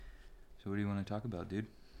So what do you want to talk about, dude?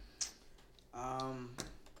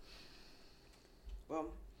 Well,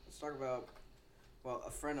 let's talk about,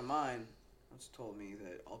 a friend of mine once told me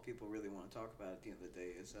that all people really want to talk about at the end of the day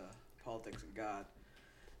is politics and God.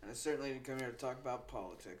 And I certainly didn't come here to talk about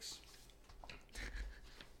politics.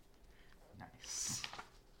 Nice.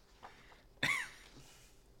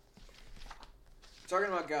 Talking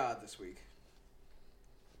about God this week.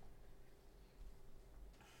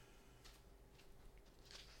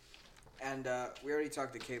 And we already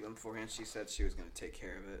talked to Caitlin beforehand. She said she was going to take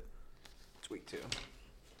care of it. It's week 2.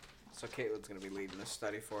 So Caitlin's going to be leading this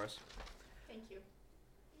study for us. Thank you.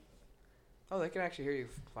 Oh, they can actually hear you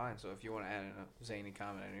fine. So if you want to add a zany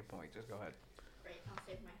comment at any point, just go ahead. Great, I'll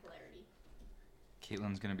save my hilarity.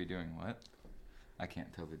 Caitlin's going to be doing what? I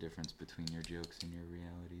can't tell the difference between your jokes and your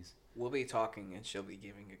realities. We'll be talking and she'll be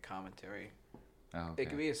giving a commentary. Oh, okay. It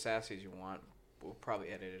can be as sassy as you want. We'll probably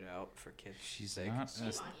edit it out for kids' She's sake. not. Shame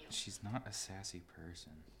on you. She's not a sassy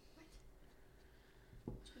person.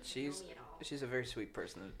 You don't know me at all. She's a very sweet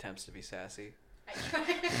person that attempts to be sassy. I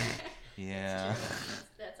try. Yeah. It's true.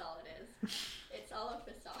 That's all it is. It's all a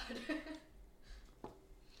facade.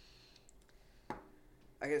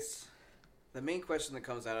 I guess the main question that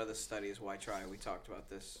comes out of this study is why try? We talked about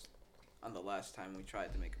this on the last time we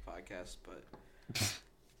tried to make a podcast, but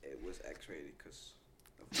it was X-rated because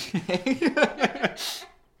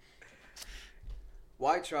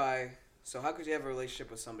why try? So how could you have a relationship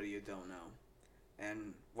with somebody you don't know?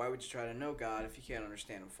 And why would you try to know God if you can't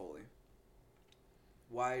understand Him fully?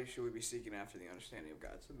 Why should we be seeking after the understanding of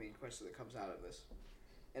God? It's the main question that comes out of this.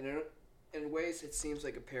 And in ways, it seems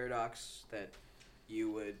like a paradox that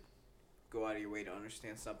you would go out of your way to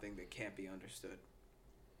understand something that can't be understood.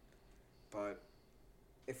 But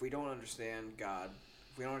if we don't understand God,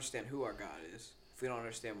 if we don't understand who our God is, if we don't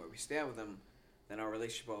understand where we stand with Him, then our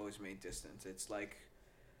relationship will always remain distant. It's like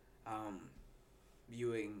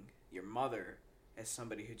viewing your mother as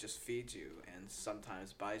somebody who just feeds you and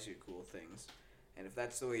sometimes buys you cool things. And if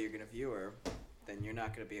that's the way you're going to view her, then you're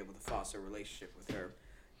not going to be able to foster a relationship with her.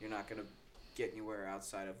 You're not going to get anywhere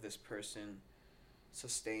outside of this person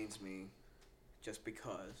sustains me just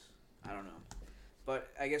because. I don't know. But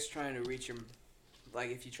I guess trying to reach your,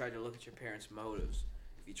 like if you tried to look at your parents' motives,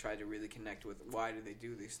 if you tried to really connect with why do they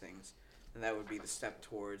do these things, then that would be the step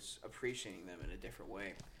towards appreciating them in a different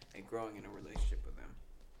way and growing in a relationship with them.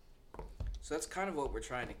 So that's kind of what we're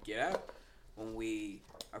trying to get at when we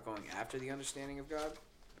are going after the understanding of God.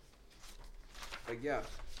 But yeah,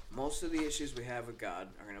 most of the issues we have with God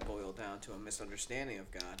are going to boil down to a misunderstanding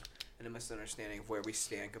of God and a misunderstanding of where we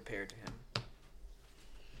stand compared to Him.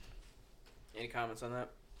 Any comments on that?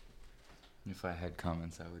 If I had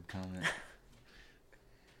comments, I would comment.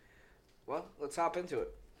 Well, let's hop into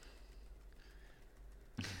it.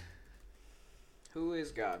 Who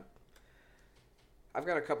is God? I've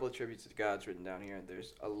got a couple of tributes to God's written down here.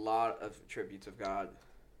 There's a lot of tributes of God.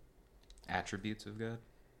 Attributes of God?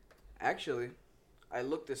 Actually, I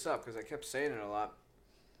looked this up because I kept saying it a lot.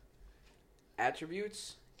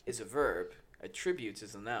 Attributes is a verb. Attributes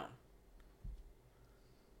is a noun.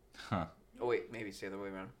 Huh. Oh, wait. Maybe it's the other way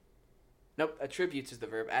around. Nope. Attributes is the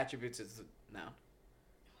verb. Attributes is the noun.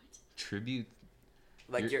 Tribute?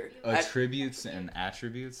 Like your attributes and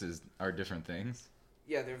attributes are different things?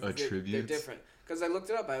 Yeah, they're Attributes? different. Because I looked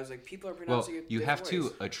it up. I was like, people are pronouncing it you different have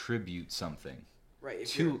ways. to attribute something. Right, if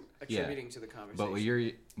to- you're yeah. attributing to the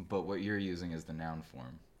conversation. But what you're using is the noun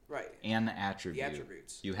form. Right. An attribute. The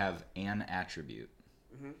attributes. You have an attribute,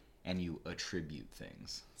 Mm-hmm. and you attribute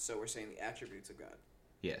things. So we're saying the attributes of God.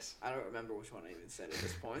 Yes. I don't remember which one I even said at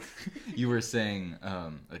this point. You were saying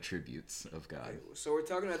attributes of God. Okay, so we're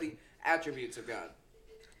talking about the attributes of God.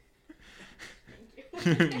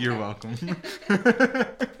 Thank you. You're welcome.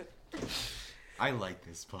 I like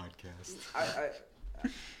this podcast.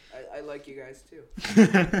 I like you guys too.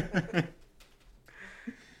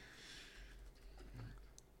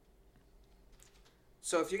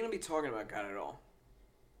 So if you're going to be talking about God at all,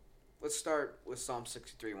 let's start with Psalm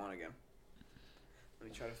 63:1 again. Let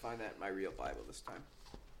me try to find that in my real Bible this time.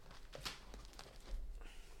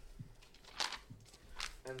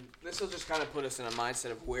 And this will just kind of put us in a mindset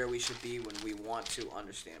of where we should be when we want to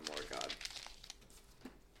understand more God.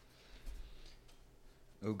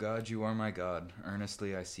 O God, you are my God.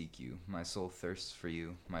 Earnestly I seek you. My soul thirsts for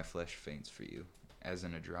you. My flesh faints for you, as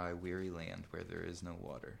in a dry, weary land where there is no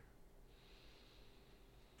water.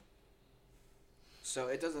 So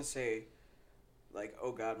it doesn't say, like,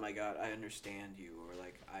 oh God, my God, I understand you, or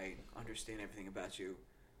like, I understand everything about you.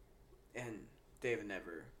 And David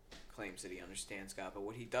never claims that he understands God, but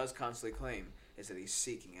what he does constantly claim is that he's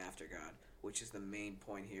seeking after God, which is the main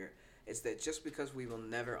point here. is that just because we will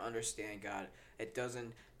never understand God, it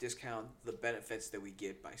doesn't discount the benefits that we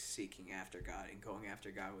get by seeking after God and going after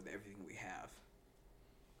God with everything we have.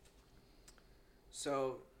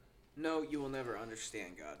 So, no, you will never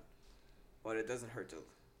understand God, but it doesn't hurt to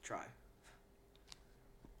try.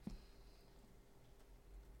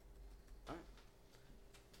 All right.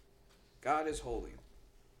 God is holy.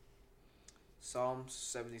 Psalms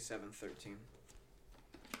 77:13.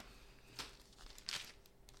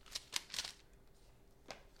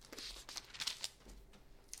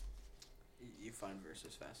 You find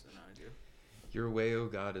verses faster than I do. Your way, O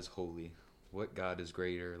God, is holy. What God is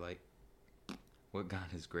greater like? What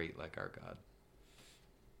God is great like our God?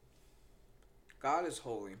 God is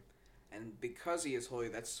holy, and because he is holy,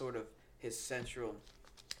 that's sort of his central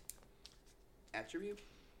attribute.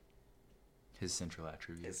 His central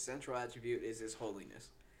attribute. His central attribute is his holiness.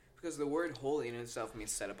 Because the word holy in itself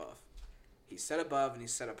means set above. He's set above and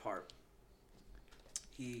he's set apart.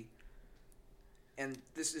 And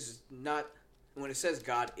this is not, when it says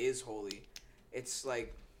God is holy, it's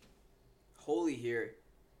like, holy here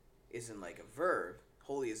isn't like a verb.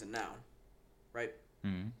 Holy is a noun, right?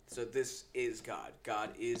 Mm-hmm. So this is God.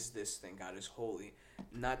 God is this thing. God is holy.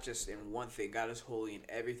 Not just in one thing. God is holy in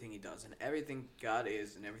everything he does. And everything God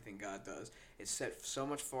is and everything God does is set so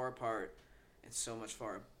much far apart and so much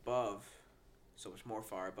far above, so much more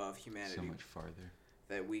far above humanity. So much farther.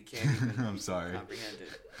 That we can't even I'm sorry. comprehend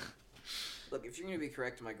it. Look, if you're going to be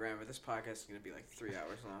correcting my grammar, this podcast is going to be like 3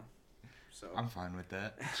 hours long. So I'm fine with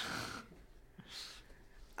that.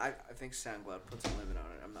 I think SoundCloud puts a limit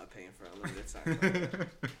on it. I'm not paying for unlimited SoundCloud.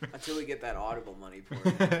 Until we get that Audible money poured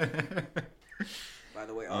in. By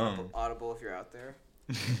the way, Audible, if you're out there,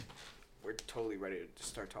 we're totally ready to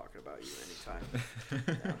start talking about you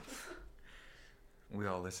anytime. Yeah. We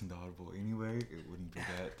all listen to Audible anyway. It wouldn't be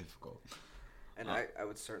that difficult. And I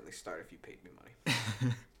would certainly start if you paid me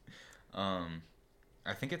money.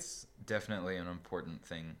 I think it's definitely an important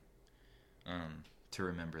thing to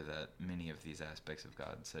remember that many of these aspects of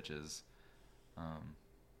God, such as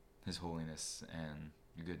his holiness and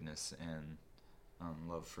goodness and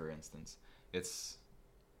love, for instance, it's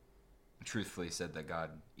truthfully said that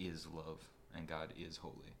God is love and God is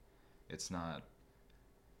holy. It's not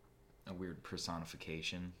a weird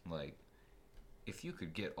personification. Like, if you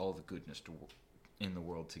could get all the goodness in the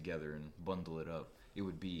world together and bundle it up, it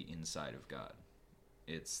would be inside of God.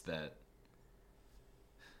 It's that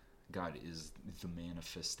God is the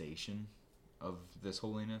manifestation of this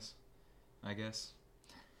holiness, I guess.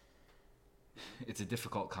 It's a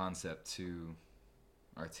difficult concept to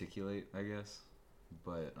articulate, I guess.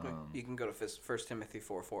 But you can go to 1 Timothy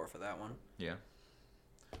 4:4 for that one. Yeah.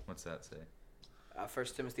 What's that say? 1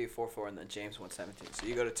 Timothy 4:4 and then James 1:17. So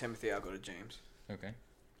you go to Timothy, I'll go to James. Okay.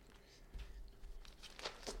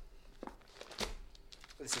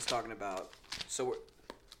 This is talking about, so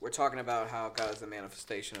we're talking about how God is the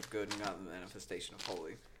manifestation of good and not the manifestation of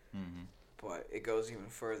holy. Mm-hmm. But it goes even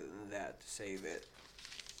further than that to say that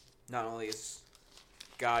not only is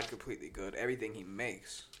God completely good, everything he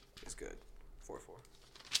makes is good. 4:4.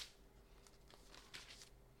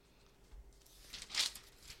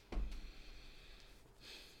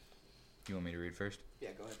 You want me to read first?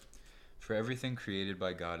 Yeah, go ahead. For everything created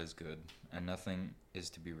by God is good, and nothing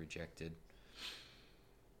is to be rejected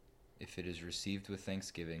if it is received with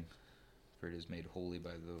thanksgiving, for it is made holy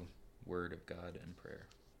by the word of God and prayer.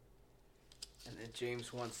 And then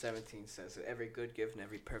James 1:17 says that every good gift and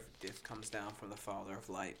every perfect gift comes down from the Father of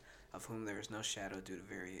light, of whom there is no shadow due to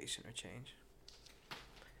variation or change.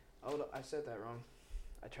 Oh, no, I said that wrong.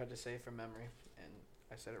 I tried to say it from memory, and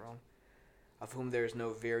I said it wrong. Of whom there is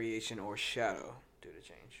no variation or shadow due to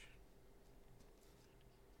change.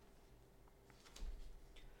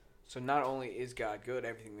 So not only is God good,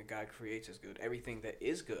 everything that God creates is good. Everything that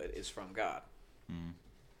is good is from God. Mm.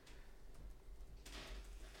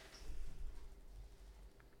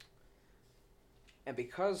 And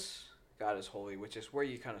because God is holy, which is where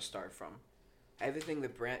you kind of start from,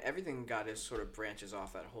 everything God is sort of branches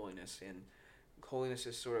off that holiness. And holiness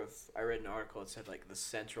is sort of, I read an article that said like the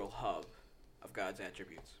central hub of God's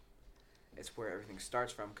attributes. It's where everything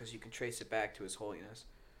starts from because you can trace it back to his holiness.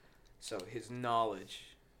 So his knowledge,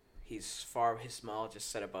 his knowledge is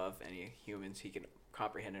set above any humans. He can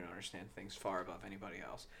comprehend and understand things far above anybody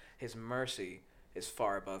else. His mercy is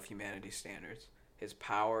far above humanity's standards. His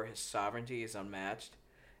power, his sovereignty is unmatched.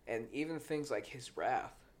 And even things like his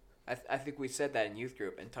wrath. I think we said that in youth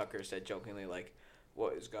group, and Tucker said jokingly, like,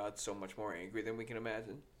 what, is God so much more angry than we can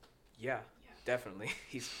imagine? Yeah. Definitely.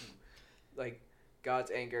 He's, like,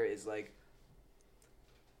 God's anger is, like,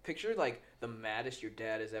 picture, like, the maddest your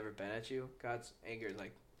dad has ever been at you. God's anger is,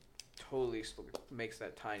 like, totally makes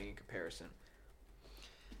that tiny in comparison.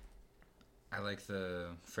 I like the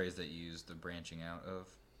phrase that you used, the branching out of.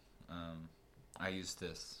 I use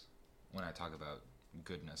this when I talk about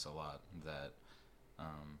goodness a lot, that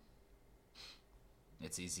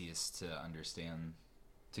it's easiest to understand,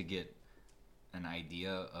 to get an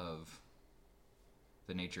idea of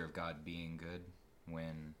the nature of God being good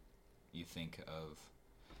when you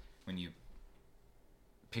when you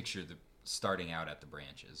picture the starting out at the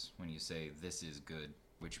branches, when you say this is good,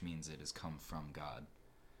 which means it has come from God.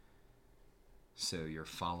 So you're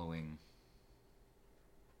following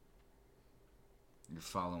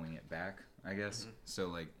it back, I guess. Mm-hmm. So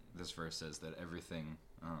like this verse says that everything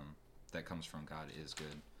that comes from God is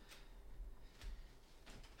good.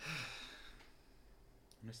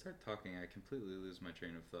 When I start talking, I completely lose my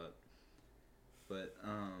train of thought. But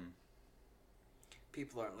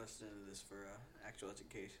people aren't listening to this for actual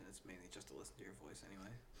education. It's mainly just to listen to your voice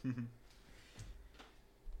anyway.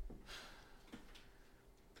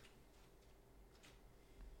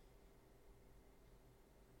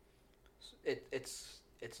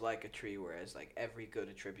 It's like a tree, whereas like every good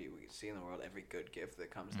attribute we see in the world, every good gift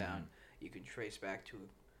that comes down, you can trace back to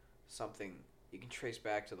something. You can trace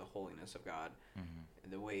back to the holiness of God, in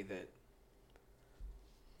the way that.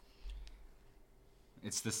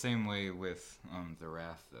 It's the same way with the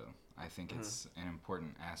wrath, though. I think it's an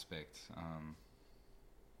important aspect.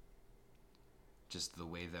 Just the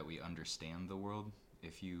way that we understand the world.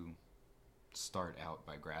 If you start out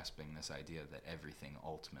by grasping this idea that everything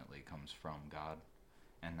ultimately comes from God,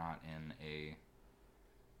 and not in a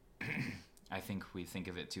I think we think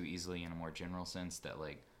of it too easily in a more general sense, that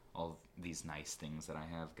like all these nice things that I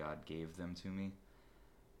have, God gave them to me,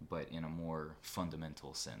 but in a more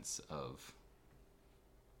fundamental sense of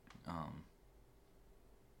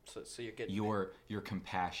so you're getting your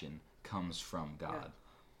compassion comes from God.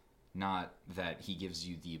 Not that he gives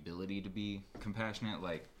you the ability to be compassionate,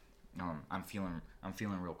 like I'm feeling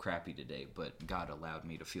real crappy today, but God allowed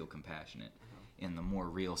me to feel compassionate. In the more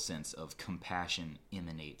real sense of compassion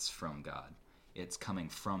emanates from God. It's coming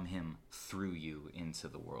from him through you into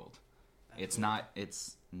the world. Absolutely.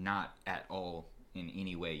 It's not at all in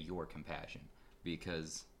any way your compassion,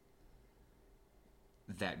 because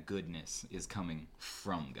that goodness is coming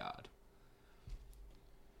from God.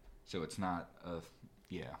 So it's not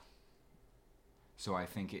So I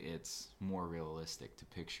think it's more realistic to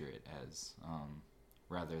picture it as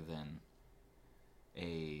rather than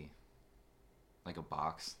a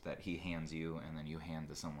box that he hands you and then you hand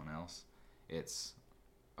to someone else. It's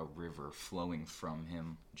a river flowing from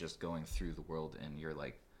him, just going through the world, and you're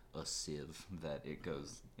like a sieve that it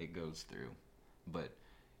goes through, but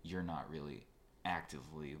you're not really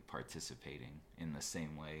actively participating in the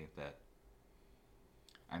same way that,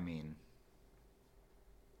 I mean.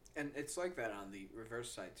 And it's like that on the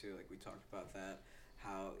reverse side too, like we talked about that,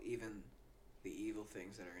 how even the evil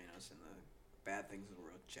things that are in us and the bad things in the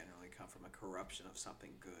world generally come from a corruption of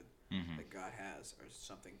something good that God has, or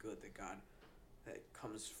something good that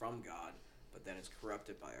comes from God, but then it's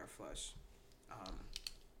corrupted by our flesh.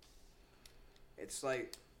 It's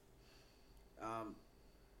like,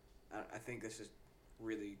 I think this is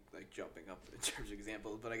really like jumping up in terms of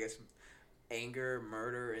examples, but I guess anger,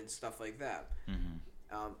 murder, and stuff like that.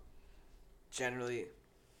 Generally,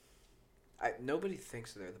 nobody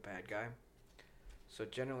thinks they're the bad guy. So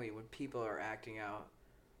generally, when people are acting out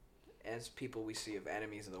as people we see of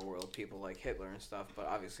enemies in the world, people like Hitler and stuff, but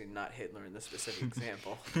obviously not Hitler in this specific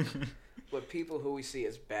example. But people who we see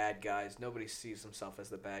as bad guys, nobody sees themselves as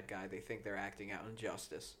the bad guy. They think they're acting out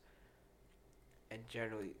injustice. And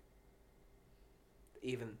generally,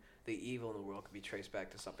 even the evil in the world can be traced back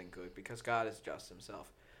to something good, because God is just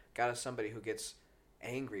himself. God is somebody who gets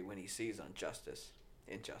angry when he sees injustice.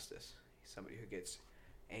 He's somebody who gets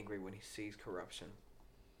angry when he sees corruption.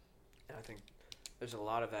 And I think there's a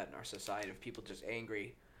lot of that in our society, of people just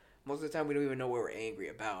angry. Most of the time we don't even know what we're angry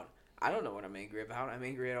about. I don't know what I'm angry about. I'm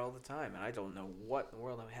angry at all the time, and I don't know what in the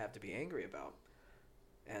world I have to be angry about.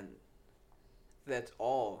 And that's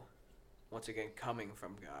all, once again, coming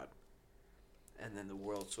from God. And then the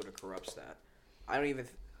world sort of corrupts that. I don't even...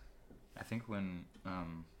 I think when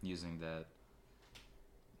using that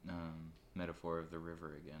metaphor of the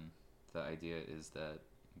river again, the idea is that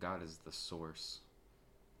God is the source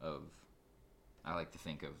of, I like to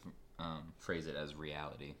think of, phrase it as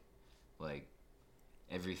reality. Like,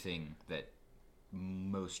 everything that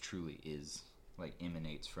most truly is, like,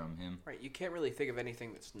 emanates from him. Right, you can't really think of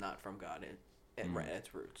anything that's not from God at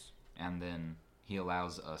its roots. And then he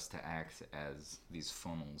allows us to act as these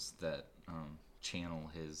funnels that channel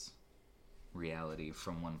his reality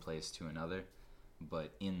from one place to another.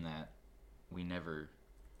 but in that, we never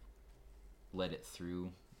let it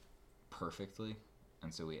through perfectly,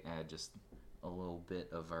 and so we add just a little bit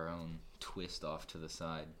of our own twist off to the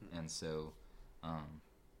side, and so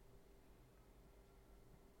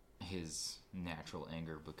his natural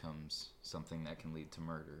anger becomes something that can lead to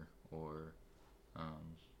murder, or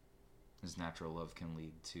his natural love can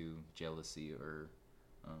lead to jealousy or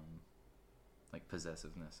like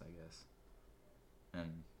possessiveness, I guess,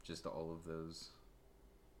 and just all of those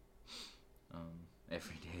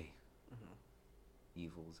everyday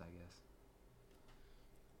evils, I guess.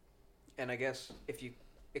 And I guess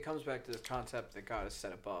it comes back to the concept that God is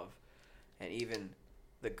set above, and even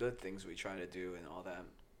the good things we try to do and all that.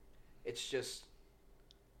 It's just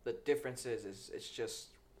the difference is it's just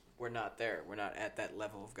we're not there. We're not at that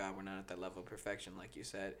level of God. We're not at that level of perfection, like you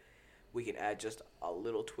said. We can add just a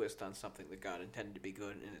little twist on something that God intended to be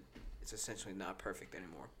good, and it's essentially not perfect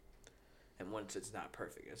anymore. And once it's not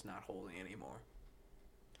perfect, it's not holy anymore.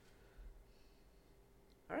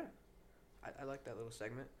 All right. I like that little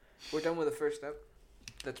segment. We're done with the first step.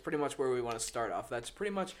 That's pretty much where we want to start off. That's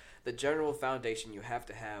pretty much the general foundation you have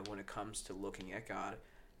to have when it comes to looking at God,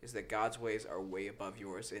 is that God's ways are way above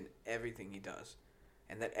yours in everything he does.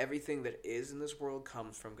 And that everything that is in this world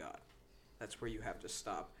comes from God. That's where you have to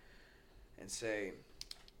stop and say,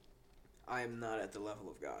 I am not at the level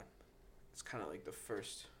of God. It's kind of like the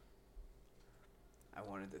first... I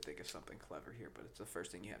wanted to think of something clever here, but it's the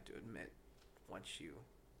first thing you have to admit once you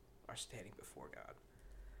are standing before God.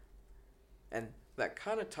 And that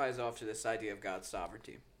kind of ties off to this idea of God's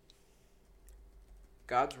sovereignty.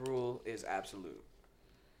 God's rule is absolute.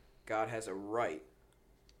 God has a right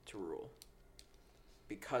to rule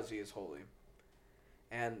because he is holy.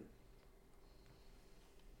 And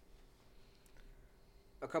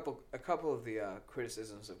a couple of the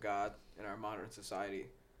criticisms of God in our modern society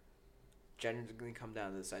generally come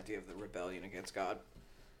down to this idea of the rebellion against God.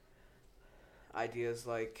 Ideas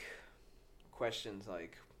like, questions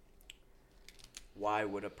like, why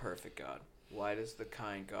would a perfect God? Why does the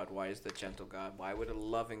kind God? Why is the gentle God? Why would a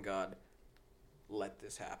loving God let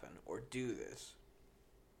this happen or do this?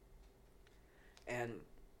 And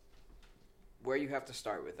where you have to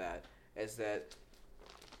start with that is that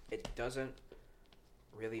it doesn't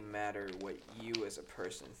really matter what you as a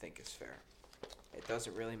person think is fair. It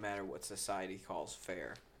doesn't really matter what society calls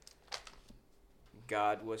fair.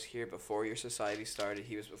 God was here before your society started.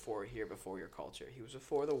 He was here before your culture. He was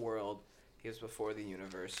before the world. He was before the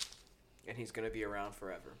universe. And he's going to be around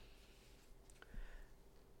forever.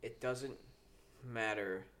 It doesn't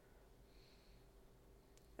matter.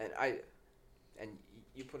 And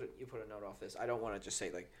you put a note off this. I don't want to just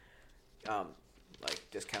say like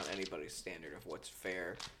discount anybody's standard of what's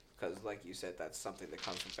fair, because like you said, that's something that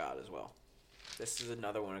comes from God as well. This is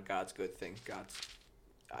another one of God's good things.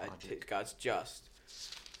 God's just.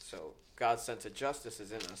 So God's sense of justice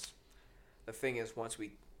is in us. The thing is, once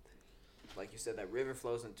we, like you said, that river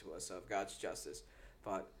flows into us of God's justice.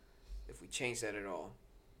 But if we change that at all,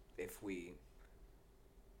 if we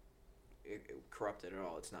corrupt it at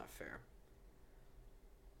all, it's not fair.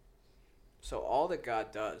 So all that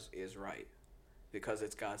God does is right, because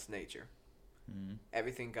it's God's nature. Mm-hmm.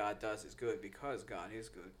 Everything God does is good because God is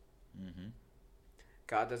good. Mm-hmm.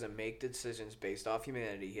 God doesn't make decisions based off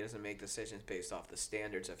humanity. He doesn't make decisions based off the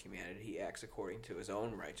standards of humanity. He acts according to his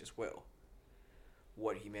own righteous will.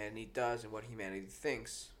 What humanity does and what humanity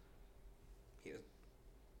thinks, I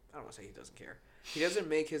don't want to say he doesn't care. He doesn't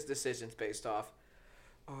make his decisions based off,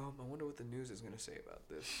 I wonder what the news is going to say about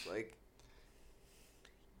this. Like,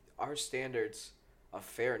 our standards of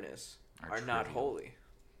fairness are not holy.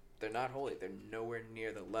 They're not holy. They're nowhere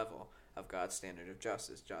near the level of God's standard of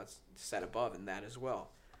justice. God's set above in that as well.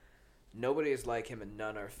 Nobody is like him, and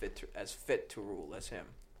none are as fit to rule as him.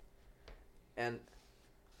 And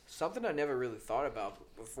something I never really thought about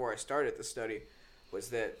before I started the study was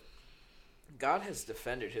that God has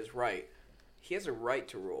defended his right. He has a right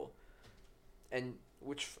to rule, and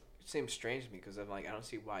which seems strange to me, because I'm like, I don't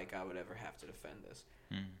see why God would ever have to defend this,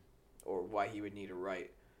 or why he would need a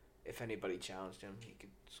right. If anybody challenged him, he could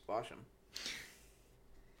squash him.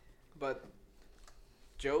 But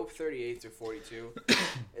Job 38 through 42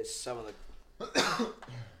 is some of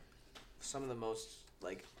the most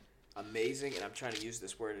like amazing, and I'm trying to use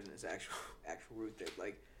this word in its actual root that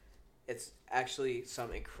like it's actually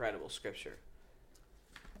some incredible scripture.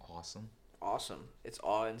 Awesome. It's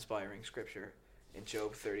awe-inspiring scripture in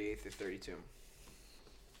Job 38 through 32.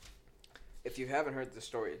 If you haven't heard the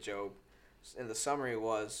story of Job, and the summary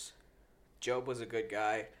was, Job was a good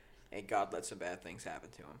guy, and God let some bad things happen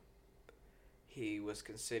to him. He was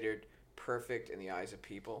considered perfect in the eyes of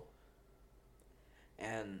people,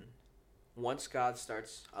 And once God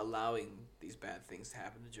starts allowing these bad things to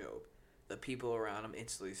happen to Job, the people around him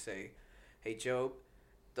instantly say, "Hey, Job,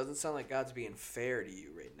 doesn't sound like God's being fair to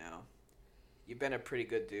you right now. You've been a pretty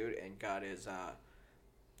good dude, and God is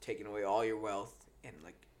taking away all your wealth, and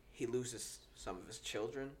like he loses some of his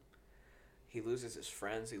children, he loses his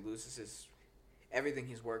friends, he loses his everything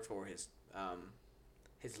he's worked for, his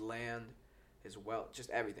land, his wealth, just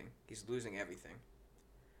everything. He's losing everything,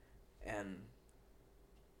 and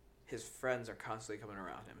his friends are constantly coming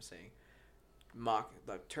around him saying,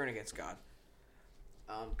 turn against God,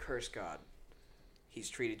 curse God. He's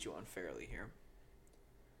treated you unfairly here."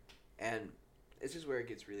 And this is where it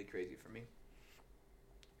gets really crazy for me.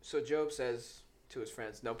 So Job says to his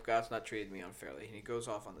friends, "Nope, God's not treated me unfairly." And he goes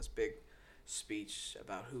off on this big speech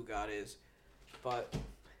about who God is. But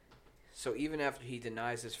so even after he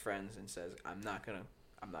denies his friends and says, I'm not gonna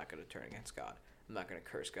turn against God. I'm not gonna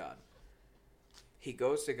curse God. He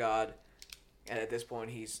goes to God, and at this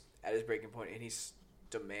point he's at his breaking point, and he's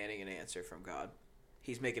demanding an answer from God.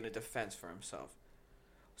 He's making a defense for himself.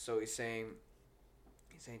 So he's saying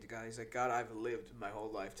to God, he's like, "God, I've lived my whole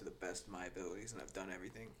life to the best of my abilities, and I've done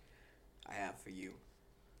everything I have for you.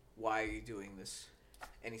 Why are you doing this?"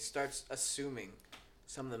 And he starts assuming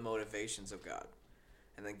some of the motivations of God.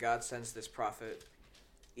 And then God sends this prophet,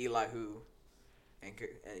 Elihu, and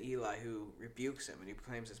Elihu rebukes him, and he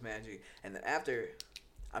proclaims his magic. And then after,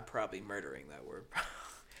 I'm probably murdering that word.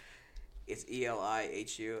 It's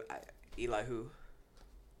Elihu. Elihu.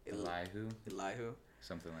 Elihu.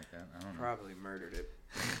 Something like that. I don't know. Probably murdered it.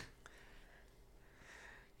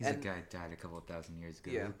 He's a guy who died a couple of thousand years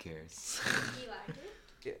ago. Yeah. Who cares? Elihu?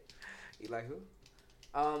 Yeah. Elihu.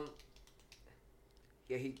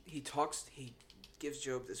 Yeah, he gives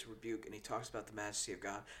Job this rebuke, and he talks about the majesty of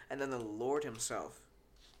God. And then the Lord himself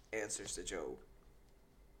answers to Job.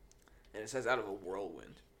 And it says out of a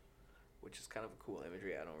whirlwind, which is kind of a cool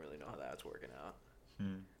imagery. I don't really know how that's working out.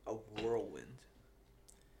 A whirlwind.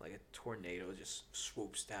 Like a tornado just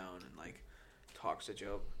swoops down and like talks to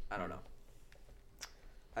Job. I don't know.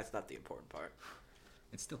 That's not the important part.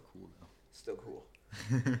 It's still cool though. Still cool.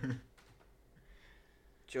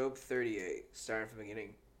 Job 38, starting from the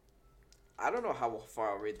beginning. I don't know how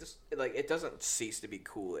far I'll read this. Like, it doesn't cease to be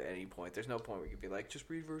cool at any point. There's no point where you could be like, just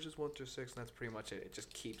read verses 1 through 6, and that's pretty much it. It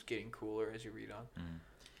just keeps getting cooler as you read on.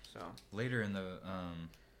 So later in the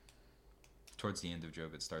towards the end of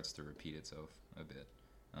Job, it starts to repeat itself a bit.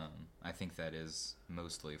 I think that is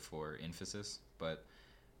mostly for emphasis, but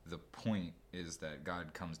the point is that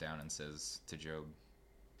God comes down and says to Job,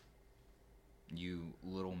 "You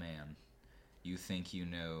little man, you think you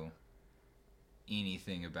know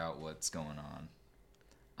anything about what's going on.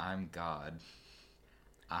 I'm God.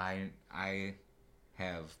 I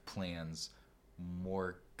have plans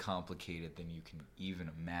more complicated than you can even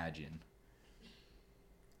imagine.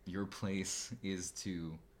 Your place is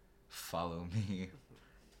to follow me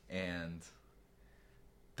and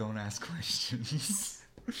don't ask questions."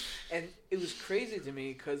 And it was crazy to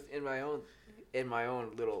me because in my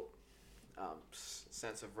own little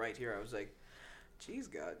sense of right here, I was like, "Geez,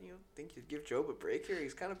 God, you think you'd give Job a break here?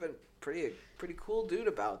 He's kind of been pretty cool dude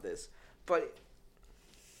about this." But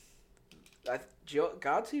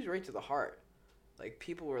God sees right to the heart. Like,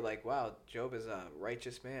 people were like, "Wow, Job is a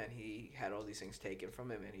righteous man. He had all these things taken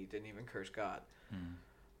from him, and he didn't even curse God."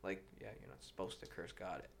 Like, yeah, you're not supposed to curse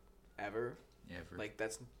God ever. Like,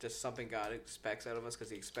 that's just something God expects out of us because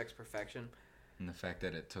he expects perfection. And the fact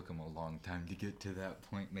that it took him a long time to get to that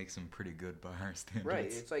point makes him pretty good by our standards. Right.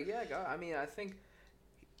 It's like, yeah, God. I mean, I think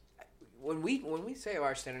when we say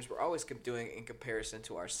our standards, we're always doing it in comparison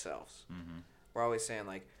to ourselves. We're always saying,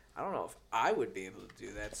 like, I don't know if I would be able to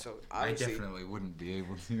do that. So obviously, I definitely wouldn't be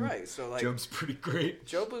able to. Right. So like, Job's pretty great.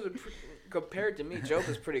 Job was compared to me. Job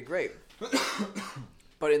is pretty great.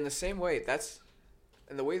 But in the same way,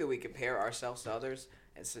 in the way that we compare ourselves to others,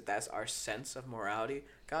 and so that's our sense of morality.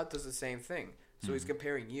 God does the same thing. So he's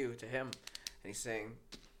comparing you to him, and he's saying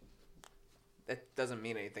that doesn't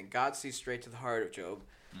mean anything. God sees straight to the heart of Job,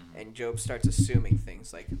 and Job starts assuming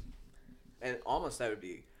things like, and almost that would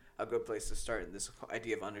be a good place to start in this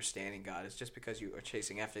idea of understanding God. Is just because you are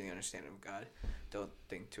chasing after the understanding of God, don't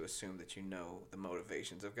think to assume that you know the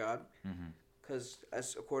motivations of God. Because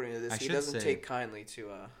as according to this, he doesn't take kindly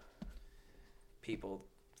to people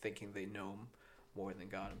thinking they know him more than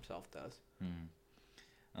God himself does.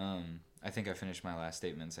 I think I finished my last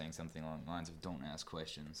statement saying something along the lines of "don't ask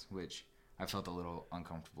questions," which I felt a little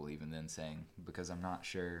uncomfortable even then saying, because I'm not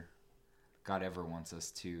sure God ever wants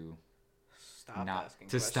us to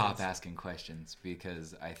stop asking questions,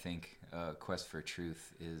 because I think quest for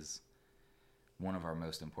truth is one of our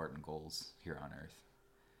most important goals here on earth.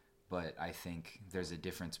 But I think there's a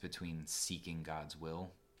difference between seeking God's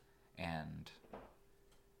will and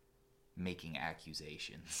making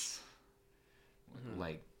accusations.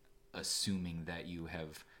 Like assuming that you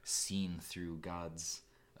have seen through God's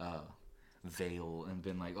veil and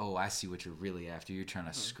been like, oh, I see what you're really after. You're trying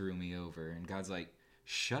to screw me over. And God's like,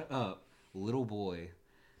 shut up, little boy.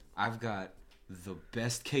 I've got the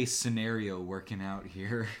best case scenario working out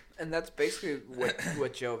here. And that's basically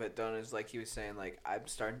what Job had done, is like he was saying, like, I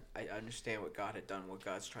understand what God had done, what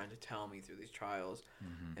God's trying to tell me through these trials,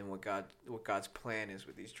 and what God's plan is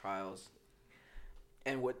with these trials.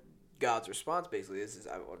 And what God's response basically is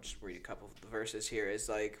I'll just read a couple of the verses here, is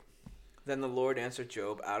like, then the Lord answered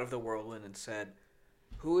Job out of the whirlwind and said,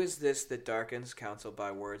 who is this that darkens counsel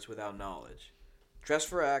by words without knowledge? Dress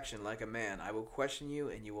for action like a man. I will question you,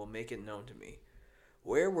 and you will make it known to me.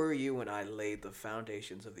 Where were you when I laid the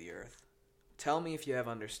foundations of the earth? Tell me if you have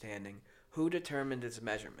understanding. Who determined its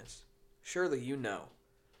measurements? Surely you know.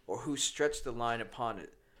 Or who stretched the line upon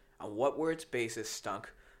it? On what were its bases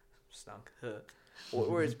what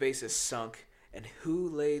were its bases sunk? And who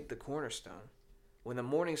laid the cornerstone? When the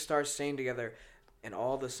morning stars sang together, and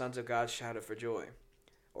all the sons of God shouted for joy.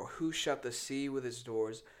 Or who shut the sea with its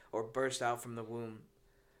doors, or burst out from the womb,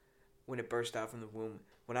 when it burst out from the womb,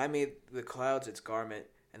 when I made the clouds its garment,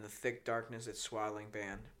 and the thick darkness its swaddling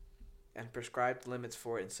band, and prescribed limits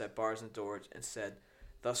for it, and set bars and doors, and said,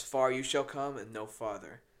 thus far you shall come, and no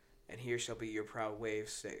farther, and here shall be your proud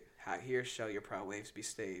waves stayed. Here shall your proud waves be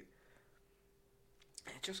stayed.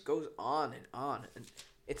 And it just goes on, and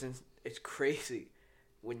it's crazy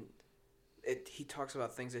when he talks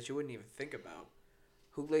about things that you wouldn't even think about.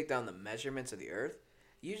 Who laid down the measurements of the earth?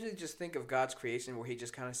 You usually just think of God's creation where he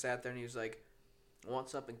just kind of sat there and he was like, I want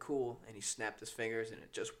something cool, and he snapped his fingers and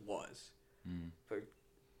it just was. But,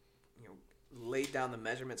 laid down the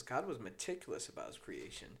measurements. God was meticulous about his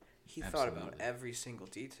creation. He thought about every single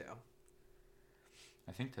detail.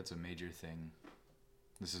 I think that's a major thing.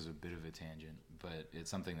 This is a bit of a tangent, but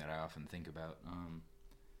it's something that I often think about.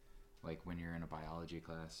 Like when you're in a biology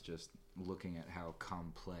class, just looking at how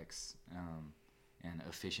complex and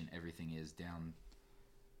efficient everything is down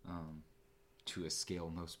to a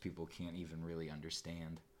scale most people can't even really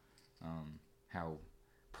understand. How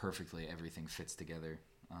perfectly everything fits together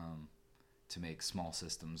to make small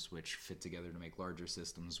systems, which fit together to make larger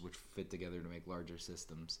systems, which fit together to make larger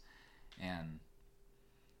systems. And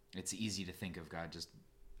it's easy to think of God just,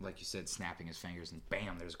 like you said, snapping his fingers and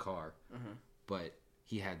bam, there's a car. But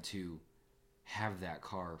he had to have that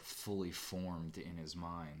car fully formed in his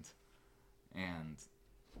mind. And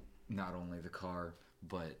not only the car,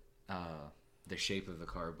 but the shape of the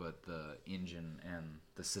car, but the engine and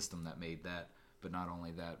the system that made that. But not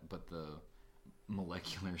only that, but the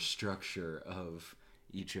molecular structure of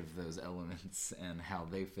each of those elements and how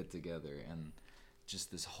they fit together. And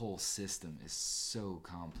just this whole system is so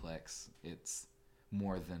complex. It's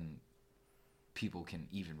more than people can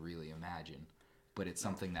even really imagine. But it's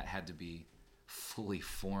something that had to be fully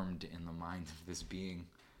formed in the mind of this being,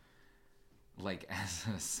 like as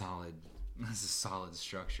a solid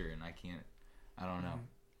structure. And I don't know.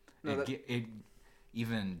 No, it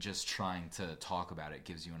even just trying to talk about it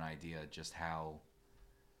gives you an idea just how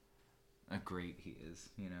great he is,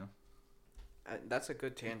 That's a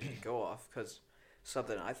good tangent to go off, because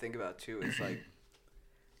something I think about too is like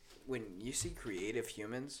when you see creative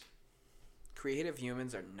humans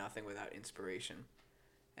are nothing without inspiration,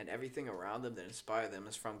 and everything around them that inspire them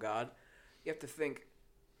is from God. You have to think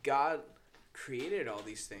God created all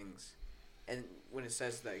these things, and when it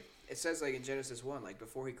says like in Genesis 1, like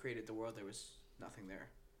before he created the world there was nothing there.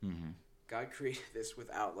 God created this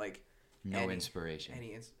without like no inspiration.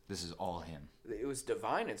 This is all him. It was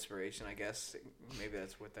divine inspiration, I guess. Maybe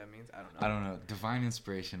that's what that means. I don't know. Divine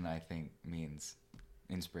inspiration, I think, means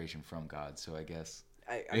inspiration from God. So I guess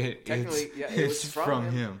it was from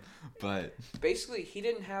him. But basically, he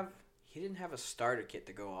didn't have a starter kit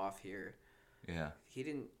to go off here. Yeah. He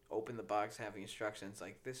didn't open the box having instructions.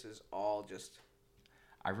 Like, this is all just.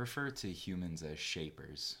 I refer to humans as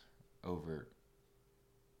shapers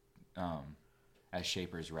as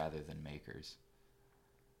shapers rather than makers.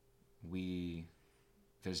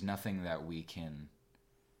 There's nothing that we can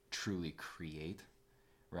truly create.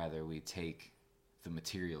 Rather, we take the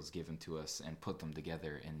materials given to us and put them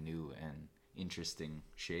together in new and interesting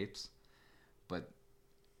shapes. But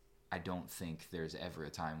I don't think there's ever a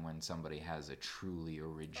time when somebody has a truly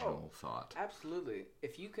original thought. Absolutely.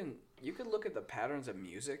 If you can look at the patterns of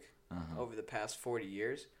music over the past 40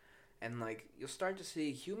 years, and like you'll start to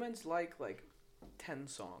see humans like 10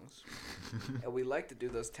 songs, and we like to do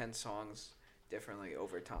those 10 songs differently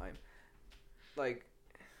over time. Like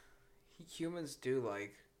humans do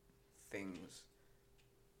like things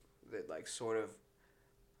that like sort of.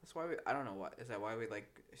 That's why I don't know what is that why we like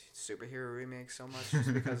superhero remakes so much,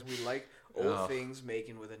 just because we like old Oh. things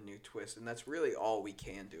making with a new twist, and that's really all we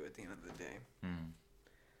can do at the end of the day.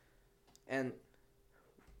 And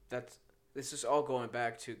this is all going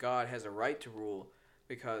back to God has a right to rule,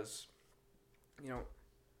 because,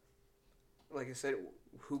 like I said,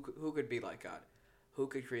 who could be like God? Who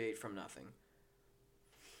could create from nothing?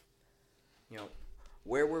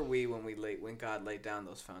 Where were we when God laid down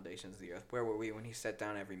those foundations of the earth? Where were we when He set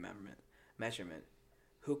down every measurement?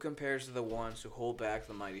 Who compares to the ones who hold back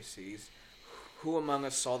the mighty seas? Who among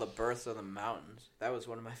us saw the birth of the mountains? That was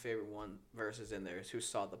one of my favorite verses in there. Is who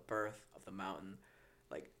saw the birth of the mountain,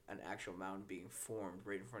 like an actual mountain being formed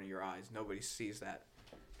right in front of your eyes. Nobody sees that.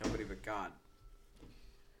 Nobody but God.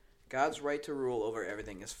 God's right to rule over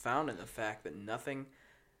everything is found in the fact that nothing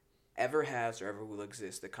ever has or ever will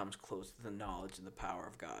exist that comes close to the knowledge and the power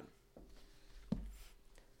of God.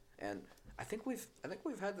 And I think we've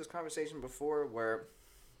had this conversation before where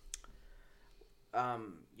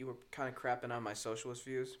you were kind of crapping on my socialist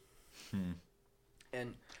views. And it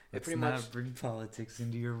Let's pretty not much bring politics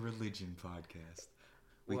into your religion podcast.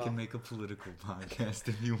 We Well- can make a political podcast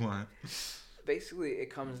if you want. basically it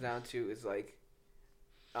comes down to is like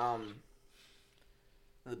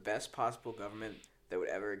the best possible government that would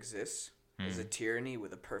ever exist is a tyranny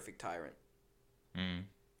with a perfect tyrant.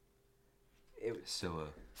 So a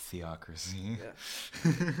theocracy. Yeah.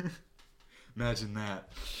 Imagine that.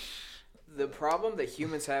 The problem that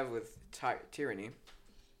humans have with tyranny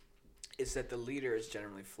is that the leader is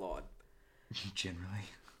generally flawed. Generally.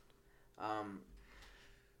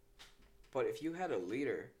 But if you had a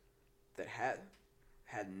leader that had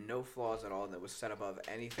no flaws at all, that was set above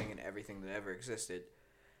anything and everything that ever existed,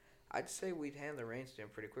 I'd say we'd hand the reins to him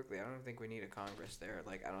pretty quickly. I don't think we need a Congress there.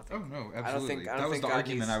 Like, I don't think. Oh no, absolutely. I don't think that was the God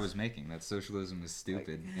argument needs- I was making. That socialism is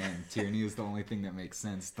stupid and tyranny is the only thing that makes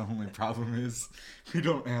sense. The only problem is we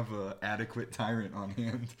don't have a adequate tyrant on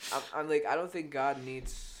hand. I'm like, I don't think God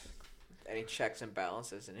needs any checks and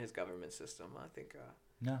balances in His government system. I think.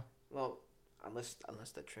 No. Well, unless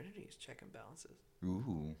the Trinity is check and balances.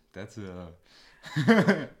 Ooh, that's a.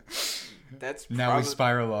 That's Now we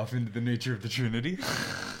spiral off into the nature of the Trinity.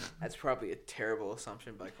 That's probably a terrible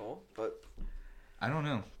assumption by Cole, but I don't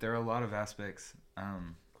know. There are a lot of aspects.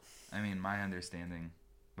 I mean, my understanding,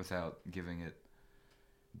 without giving it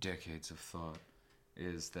decades of thought,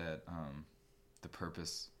 is that the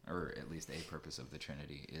purpose, or at least a purpose of the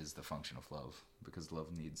Trinity, is the function of love, because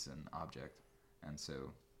love needs an object, and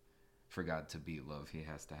so for God to be love, He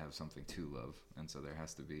has to have something to love, and so there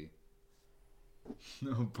has to be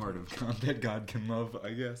no part of God that God can love, I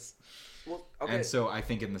guess. well, okay. And so I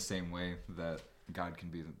think in the same way that God can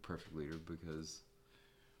be the perfect leader because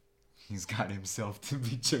He's got Himself to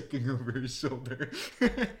be checking over His shoulder.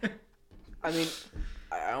 I mean,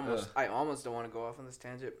 I almost don't want to go off on this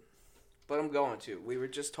tangent, but I'm going to. We were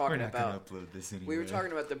just We're talking not about. gonna upload this anyway. We were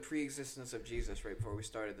talking about the pre-existence of Jesus right before we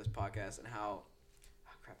started this podcast, and how,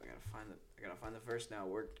 oh crap, I gotta find the verse now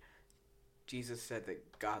where Jesus said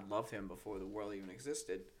that God loved him before the world even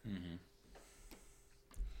existed. Mm-hmm.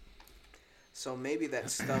 So maybe that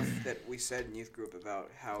stuff that we said in youth group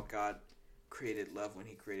about how God created love when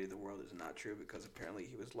He created the world is not true, because apparently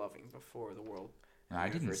He was loving before the world. No, I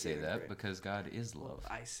didn't universe say even that created. because God is love.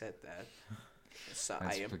 I said that. So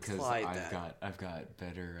That's I because implied I've that. got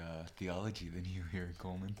better theology than you here,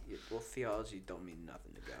 Coleman. Well, theology don't mean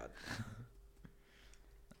nothing to God.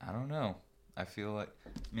 I don't know. I feel like,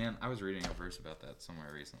 man, I was reading a verse about that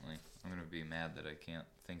somewhere recently. I'm gonna be mad that I can't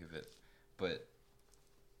think of it, but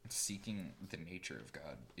seeking the nature of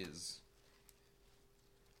God is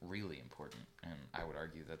really important, and I would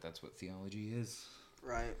argue that that's what theology is.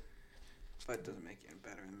 Right. But it doesn't make you any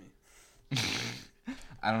better than me.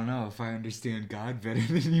 I don't know, if I understand God better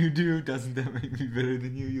than you do, doesn't that make me better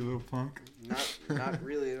than you little punk? Not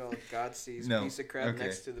really at all. God sees No. piece of crap Okay.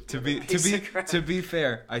 next to the To of crap. be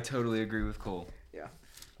fair, I totally agree with Cole. Yeah.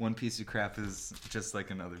 One piece of crap is just like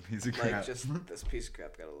another piece of Like, crap. just this piece of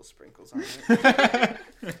crap got a little sprinkles on it.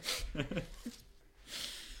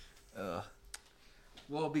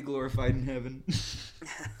 We'll all be glorified in heaven.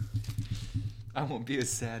 I won't be as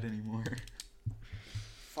sad anymore.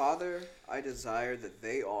 Father, I desire that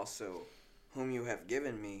they also, whom you have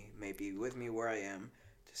given me, may be with me where I am,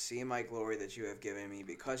 to see my glory that you have given me,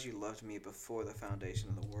 because you loved me before the foundation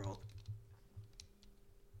of the world.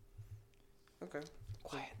 Okay.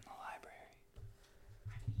 Quiet in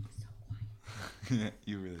So quiet. the library.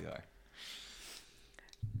 You really are.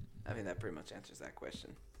 I mean, that pretty much answers that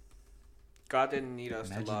question. God didn't need us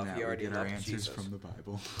Imagine to love. that He we already get our loved answers Jesus. from the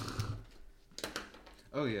Bible.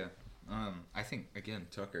 Oh yeah. I think again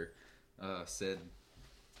Tucker said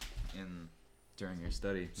during your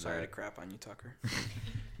study. Sorry to that, crap on you, Tucker.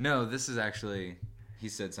 No, this is actually he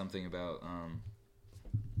said something about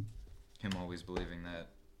him always believing that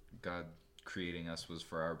God creating us was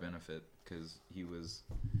for our benefit because he was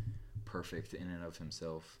perfect in and of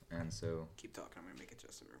himself, and so Keep talking. I'm gonna make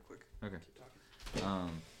adjustment real quick. okay. Keep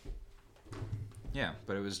talking. Yeah,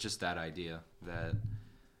 but it was just that idea that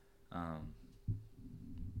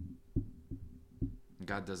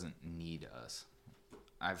God doesn't need us.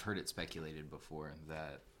 I've heard it speculated before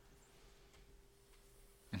that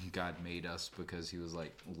God made us because he was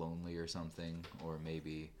like lonely or something, or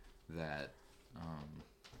maybe that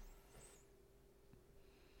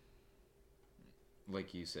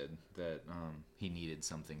like you said that he needed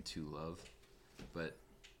something to love, but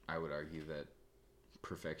I would argue that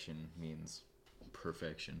perfection means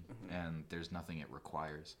perfection, and there's nothing it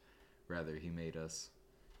requires. Rather, he made us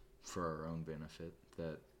for our own benefit,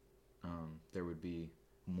 that there would be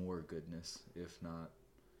more goodness, if not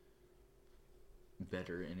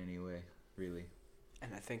better in any way, really.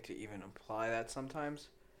 And I think to even apply that sometimes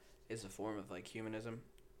is a form of like humanism,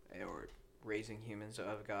 or raising humans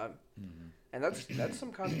of God. Mm-hmm. And that's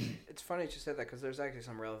some it's funny that you said that, because there's actually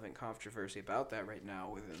some relevant controversy about that right now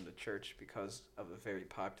within the church because of a very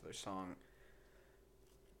popular song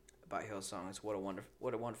by Hillsong. It's what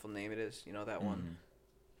a wonderful name it is. You know that one.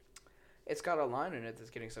 It's got a line in it that's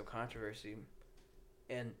getting some controversy,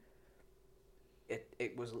 and it's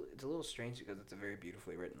a little strange because it's a very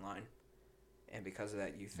beautifully written line, and because of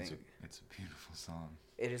that you think It's a beautiful song.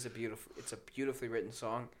 it's a beautifully written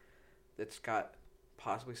song that's got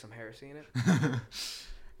possibly some heresy in it.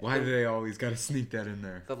 Why do they always got to sneak that in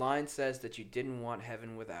there? The line says that you didn't want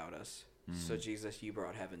heaven without us, so Jesus, you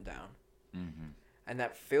brought heaven down. Mm-hmm. And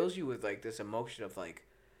that fills you with like this emotion of like,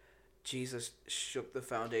 Jesus shook the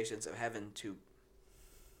foundations of heaven to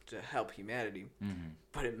help humanity,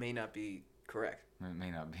 but it may not be correct. It may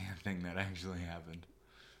not be a thing that actually happened.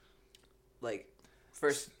 Like,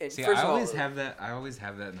 I always have that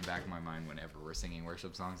in the back of my mind whenever we're singing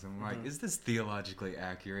worship songs. I'm like, is this theologically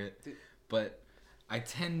accurate? Dude. But I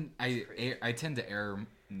tend to err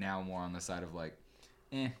now more on the side of like,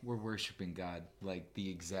 we're worshiping God. Like the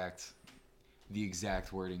exact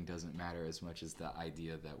wording doesn't matter as much as the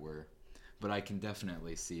idea that we're. But I can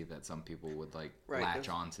definitely see that some people would like latch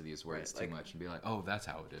on to these words too much and be like, oh, that's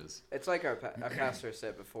how it is. It's like our pastor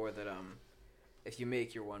said before that if you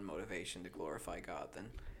make your one motivation to glorify God, then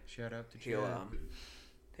Shout out to he'll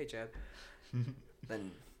hey Chad, then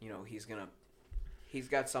he's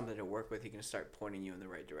got something to work with. He can start pointing you in the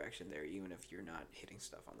right direction there, even if you're not hitting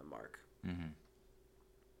stuff on the mark. Mm-hmm.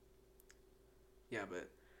 Yeah, but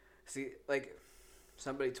see, like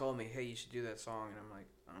somebody told me, hey, you should do that song, and I'm like,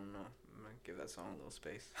 I don't know. I'm gonna give that song a little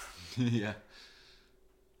space. Yeah.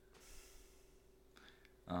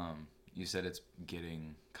 You said it's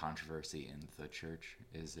getting controversy in the church.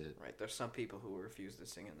 Is it? Right. There's some people who refuse to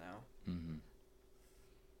sing it now. Mm-hmm.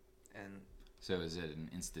 And so is it an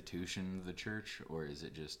institution of the church, or is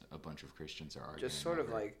it just a bunch of Christians are arguing? just sort of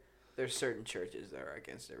like, there's certain churches that are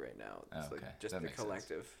against it right now. It's okay. like just That the makes sense.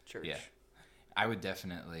 collective church. Yeah. I would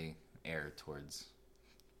definitely err towards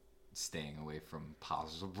staying away from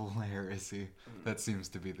possible heresy. That seems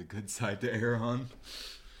to be the good side to err on.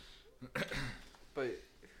 But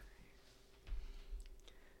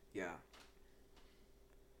yeah,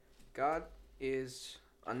 God is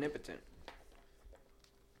omnipotent.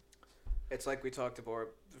 It's like we talked about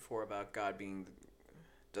before about God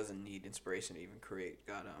doesn't need inspiration to even create.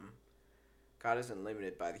 God isn't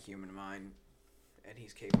limited by the human mind, and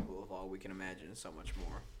he's capable of all we can imagine and so much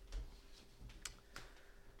more.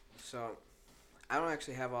 So, I don't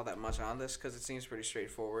actually have all that much on this because it seems pretty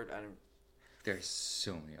straightforward. There's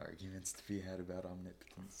so many arguments to be had about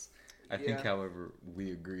omnipotence. I think, however,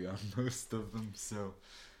 we agree on most of them, so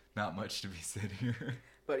not much to be said here.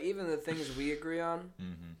 But even the things we agree on,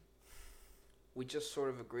 Mm-hmm. we just sort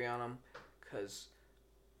of agree on them because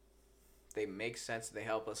they make sense and they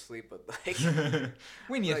help us sleep. But like,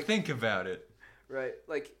 when you like- think about it. right?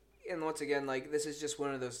 Like, and once again, like, this is just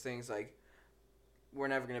one of those things. Like, we're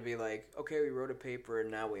never gonna be like, okay, we wrote a paper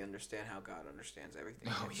and now we understand how God understands everything.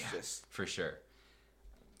 Oh, It's yeah. just For sure.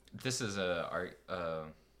 This is not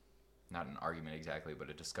an argument exactly, but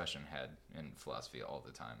a discussion had in philosophy all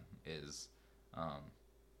the time is,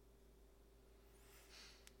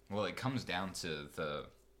 well, it comes down to the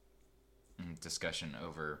discussion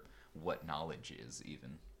over what knowledge is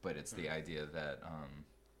even, but it's the idea that,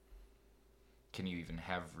 can you even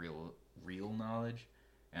have real knowledge?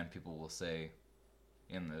 And people will say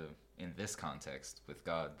in this context with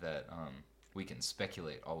God that, we can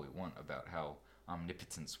speculate all we want about how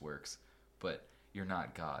omnipotence works, but you're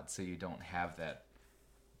not God, so you don't have that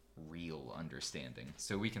real understanding.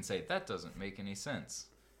 So we can say that doesn't make any sense.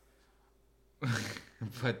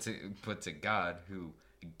 but to God, who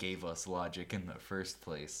gave us logic in the first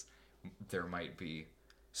place, there might be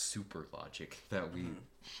super logic that we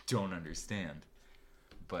don't understand.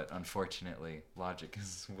 But unfortunately, logic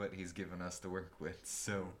is what he's given us to work with,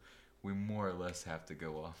 so we more or less have to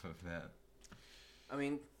go off of that. I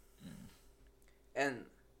mean, and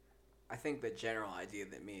I think the general idea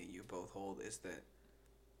that me and you both hold is that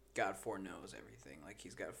God foreknows everything. Like,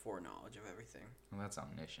 he's got foreknowledge of everything. Well, that's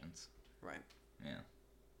omniscience. Right. Yeah.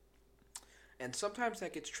 And sometimes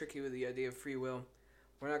that gets tricky with the idea of free will.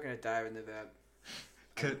 We're not going to dive into that.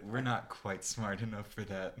 We're not quite smart enough for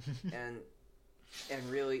that. and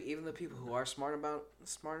really, even the people who are smart enough,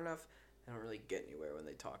 they don't really get anywhere when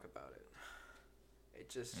they talk about it.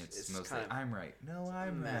 It's mostly, kind of I'm right. No,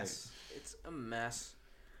 I'm right. It's a mess.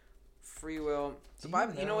 Free will. The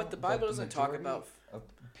Bible. You know what? The Bible doesn't talk about.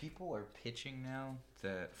 People are pitching now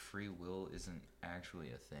that free will isn't actually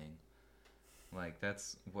a thing. Like,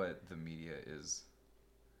 that's what the media is.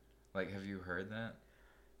 Like, have you heard that?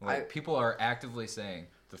 Like, people are actively saying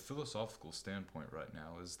the philosophical standpoint right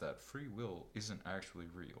now is that free will isn't actually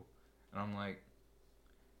real. And I'm like,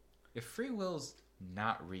 if free will's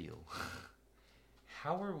not real,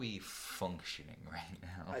 how are we functioning right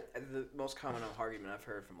now? The most common argument I've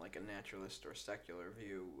heard from, like, a naturalist or secular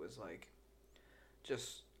view was, like,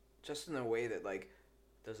 just in the way that, like,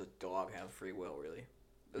 does a dog have free will, really?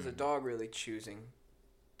 Does a dog really choosing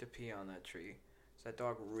to pee on that tree? Is that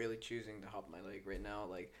dog really choosing to hop my leg right now?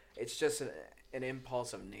 Like, it's just an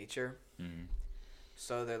impulse of nature. Mm-hmm.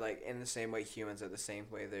 So they're, like, in the same way humans are the same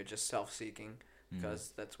way. They're just self-seeking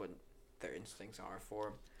because that's what their instincts are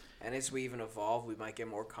for. And as we even evolve, we might get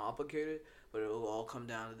more complicated, but it will all come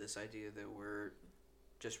down to this idea that we're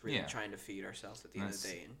just really trying to feed ourselves at the end of the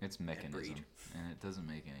day. It's mechanism, and it doesn't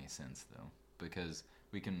make any sense, though, because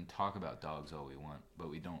we can talk about dogs all we want, but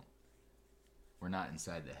we're not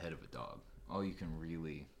inside the head of a dog. All you can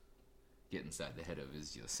really get inside the head of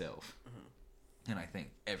is yourself. Mm-hmm. And I think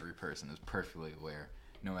every person is perfectly aware,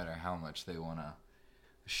 no matter how much they want to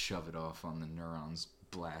shove it off on the neurons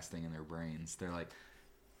blasting in their brains. They're like,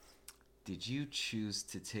 did you choose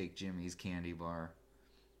to take Jimmy's candy bar?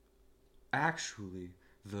 Actually,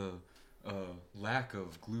 the lack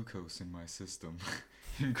of glucose in my system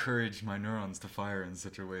encouraged my neurons to fire in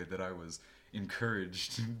such a way that I was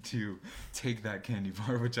encouraged to take that candy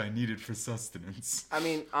bar, which I needed for sustenance. I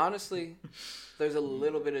mean, honestly, there's a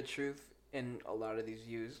little bit of truth in a lot of these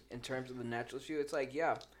views. In terms of the naturalist view, it's like,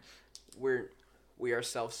 yeah, we are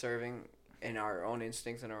self-serving in our own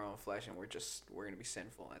instincts and our own flesh, and we're going to be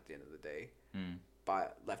sinful at the end of the day,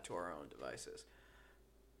 left to our own devices.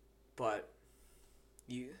 But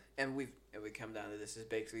we come down to this is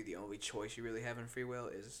basically the only choice you really have in free will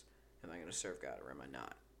is, am I going to serve God or am I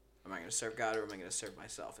not? Am I going to serve God or am I going to serve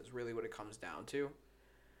myself? Is really what it comes down to.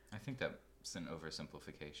 I think that's an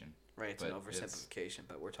oversimplification. Right, it's an oversimplification,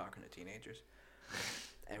 but we're talking to teenagers,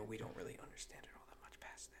 and we don't really understand it all that much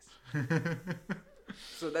past this.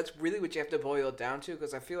 So that's really what you have to boil it down to,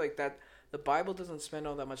 because I feel like that the Bible doesn't spend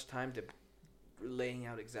all that much time to laying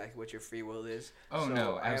out exactly what your free will is. Oh, so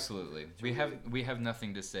no, absolutely. We have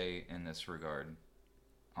nothing to say in this regard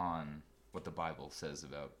on what the Bible says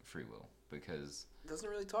about free will, because it doesn't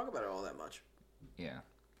really talk about it all that much. Yeah.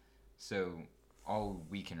 So all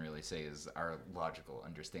we can really say is our logical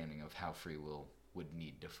understanding of how free will would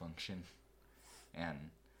need to function. And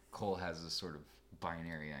Cole has this sort of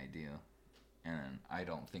binary idea, and I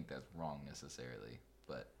don't think that's wrong necessarily,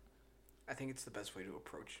 but I think it's the best way to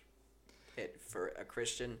approach it for a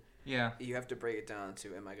Christian. Yeah. You have to break it down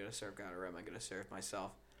to, am I going to serve God or am I going to serve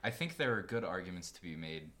myself? I think there are good arguments to be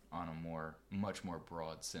made on a much more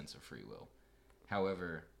broad sense of free will.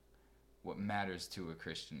 However, what matters to a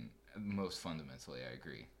Christian, most fundamentally, I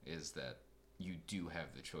agree, is that you do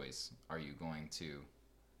have the choice. Are you going to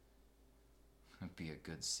be a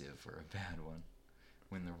good sieve or a bad one?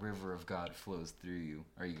 When the river of God flows through you,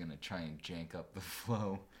 are you going to try and jank up the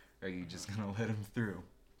flow? Or are you just going to let him through?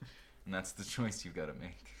 And that's the choice you've got to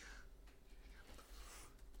make.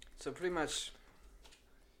 So pretty much,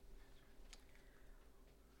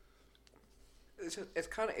 it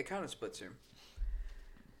kind of splits here.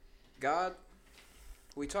 God,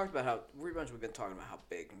 we've been talking about how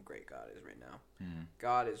big and great God is right now. Mm-hmm.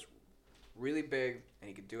 God is really big and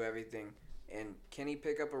he can do everything. And can he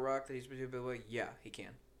pick up a rock that he's supposed to build with? Yeah, he can.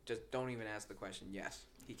 Just don't even ask the question. Yes,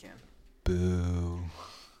 he can. Boo.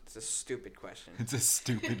 It's a stupid question. It's a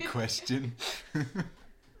stupid question.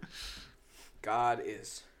 God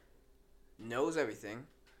knows everything.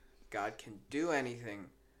 God can do anything.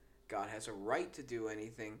 God has a right to do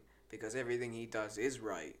anything because everything he does is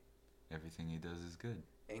right. Everything he does is good.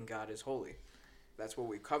 And God is holy. That's what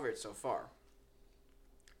we've covered so far.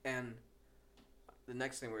 And the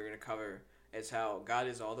next thing we're going to cover is how God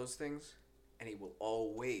is all those things, and he will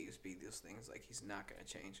always be those things. Like, he's not going to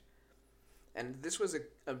change. And this was an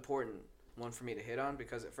important one for me to hit on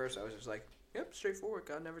because at first I was just like, yep, straightforward.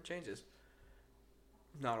 God never changes.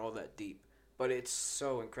 Not all that deep. But it's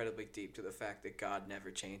so incredibly deep to the fact that God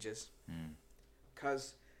never changes.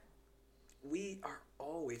 Because we are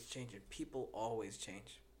always changing. People always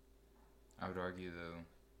change. I would argue, though,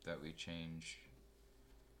 that we change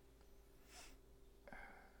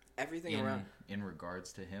everything around. In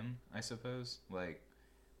regards to him, I suppose. Like,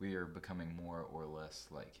 we are becoming more or less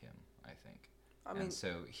like him, I think. I mean, and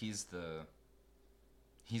so he's the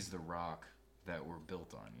rock that we're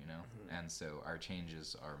built on, you know? Mm-hmm. And so our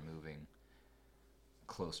changes are moving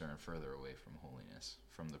closer and further away from holiness,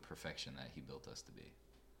 from the perfection that he built us to be.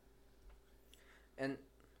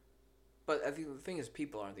 But I think the thing is,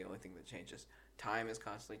 people aren't the only thing that changes. Time is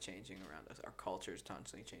constantly changing around us. Our culture is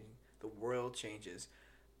constantly changing. The world changes.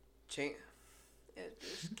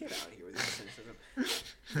 Just get out of here with this cynicism.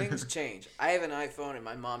 Things change. I have an iPhone, and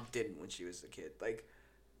my mom didn't when she was a kid. Like,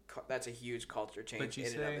 that's a huge culture change in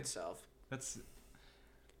and of itself.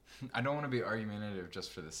 I don't want to be argumentative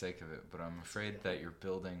just for the sake of it, but I'm afraid that you're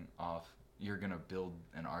going to build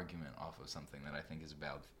an argument off of something that I think is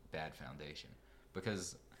about bad foundation.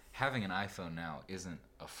 Because having an iPhone now isn't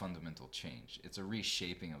a fundamental change. It's a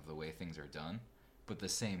reshaping of the way things are done, but the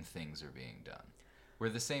same things are being done. We're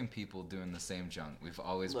the same people doing the same junk we've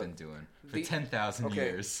always been doing for 10,000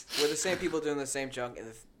 years. We're the same people doing the same junk, and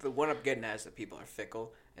the one I'm getting at is that people are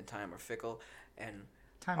fickle, and time are fickle, and...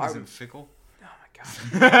 Time isn't fickle. Oh, my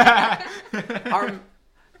God. Our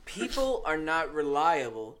people are not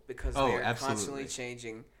reliable because they are constantly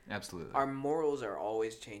changing. Absolutely. Our morals are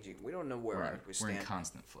always changing. We don't know where we stand. We're in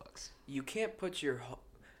constant flux. You can't put your...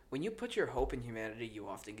 When you put your hope in humanity, you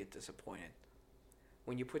often get disappointed.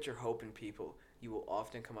 When you put your hope in people, you will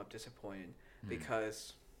often come up disappointed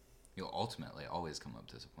because... You'll ultimately always come up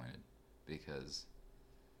disappointed because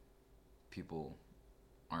people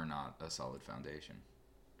are not a solid foundation.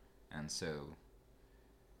 And so,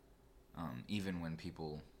 even when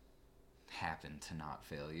people happen to not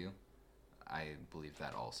fail you, I believe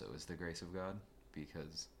that also is the grace of God,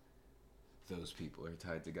 because those people are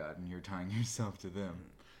tied to God and you're tying yourself to them.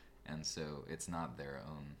 And so it's not their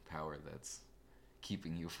own power that's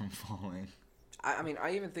keeping you from falling. I mean,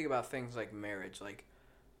 I even think about things like marriage, like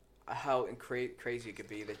how crazy it could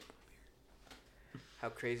be that... How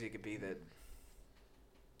crazy it could be that...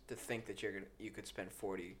 To think that you could spend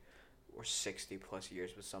 40 or 60 plus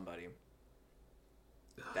years with somebody.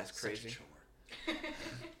 That's crazy.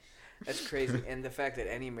 That's crazy. And the fact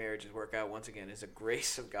that any marriages work out, once again, is a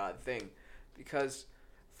grace of God thing. Because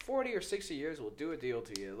 40 or 60 years will do a deal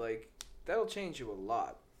to you. Like, that'll change you a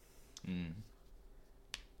lot.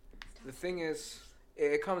 The thing is,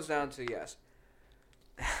 it comes down to, yes.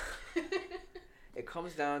 It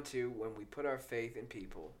comes down to when we put our faith in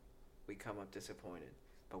people, we come up disappointed.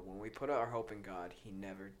 But when we put our hope in God, he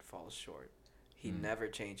never falls short. He never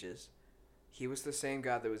changes. He was the same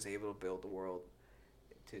God that was able to build the world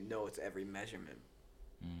to know its every measurement.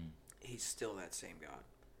 He's still that same God.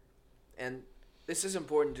 And this is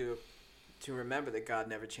important to remember, that God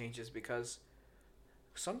never changes, because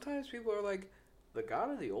sometimes people are like, the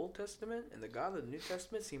God of the Old Testament and the God of the New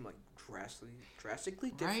Testament seem like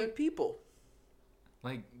drastically different people.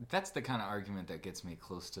 Like, that's the kind of argument that gets me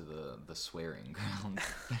close to the swearing ground.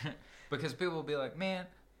 Because people will be like, man,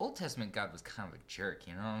 Old Testament God was kind of a jerk,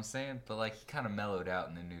 you know what I'm saying? But, like, he kind of mellowed out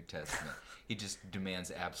in the New Testament. He just demands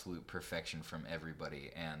absolute perfection from everybody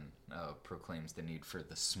and proclaims the need for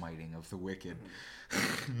the smiting of the wicked.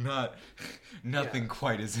 Nothing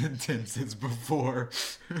quite as intense as before.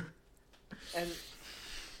 And,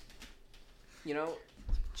 you know,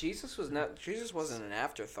 Jesus wasn't an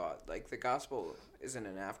afterthought. Like, the gospel isn't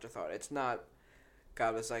an afterthought. It's not,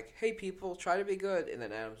 God was like, hey, people, try to be good. And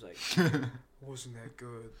then Adam's like, wasn't that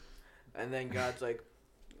good? And then God's like,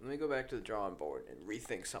 let me go back to the drawing board and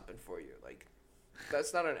rethink something for you. Like,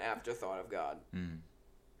 that's not an afterthought of God.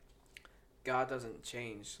 God doesn't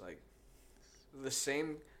change. Like, the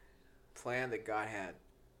same plan that God had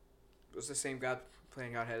was the same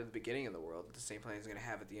plan God had at the beginning of the world. The same plan he's going to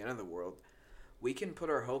have at the end of the world. We can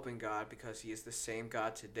put our hope in God because he is the same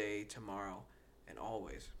God today, tomorrow, and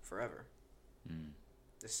always, forever.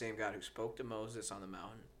 The same God who spoke to Moses on the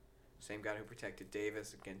mountain. Same God who protected David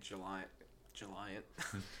against Giant.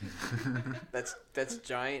 That's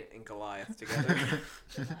giant and Goliath together.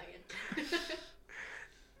 You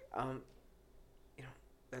know,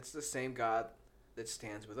 that's the same God that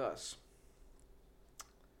stands with us.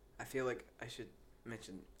 I feel like I should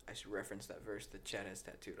reference that verse that Chad has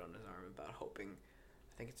tattooed on his arm about hoping.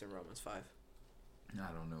 I think it's in Romans 5.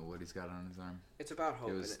 I don't know what he's got on his arm. It's about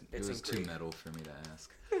hope. It was too metal for me to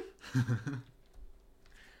ask.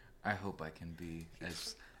 I hope I can be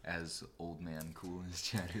as old man cool as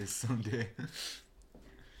Chad is someday.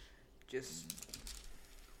 Just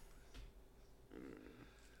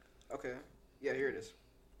okay. Yeah, here it is.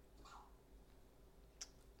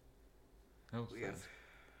 Oh, We have.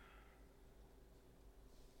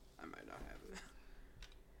 I might not have it.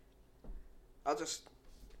 I'll just.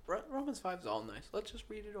 Romans 5 is all nice. Let's just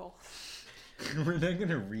read it all. We're not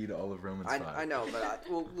gonna read all of Romans 5. I know, but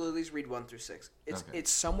we'll at least read 1 through 6. It's Okay.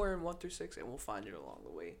 it's somewhere in 1 through 6, and we'll find it along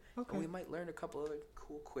the way. Okay. And we might learn a couple other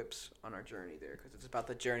cool quips on our journey there, because it's about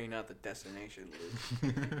the journey, not the destination.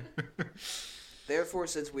 Therefore,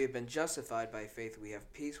 since we have been justified by faith, we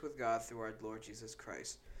have peace with God through our Lord Jesus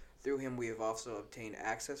Christ. Through him we have also obtained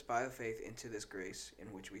access by faith into this grace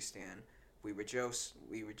in which we stand. We rejoice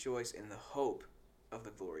in the hope of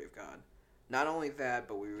the glory of God. Not only that,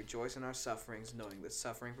 but we rejoice in our sufferings, knowing that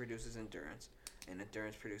suffering produces endurance, and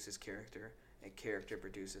endurance produces character, and character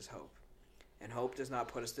produces hope. And hope does not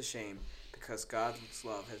put us to shame, because God's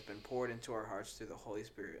love has been poured into our hearts through the Holy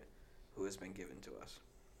Spirit, who has been given to us.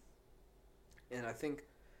 And I think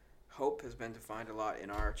hope has been defined a lot in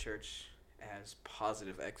our church as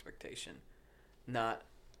positive expectation. Not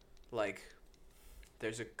like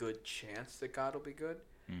there's a good chance that God will be good.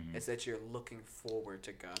 Mm-hmm. It's that you're looking forward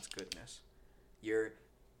to God's goodness. You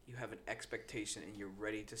have an expectation and you're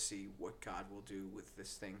ready to see what God will do with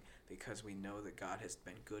this thing, because we know that God has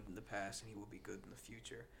been good in the past and he will be good in the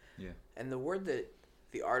future. Yeah. And the word that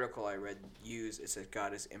the article I read used is that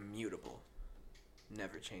God is immutable,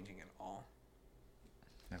 never changing at all.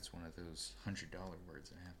 That's one of those $100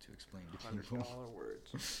 words I have to explain to people. $100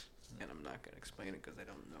 words. And I'm not going to explain it because I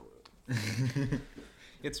don't know it.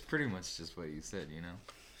 It's pretty much just what you said, you know?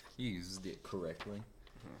 You used it correctly.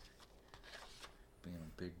 Mm-hmm. Being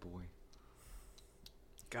a big boy.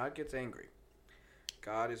 God gets angry.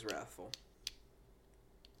 God is wrathful.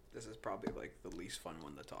 This is probably like the least fun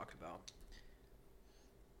one to talk about.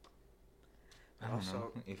 I don't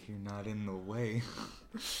know if you're not in the way.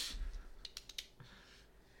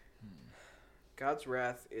 God's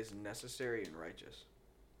wrath is necessary and righteous.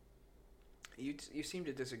 You seem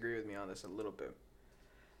to disagree with me on this a little bit,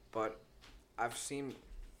 but I've seen,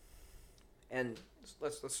 and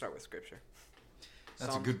let's start with scripture.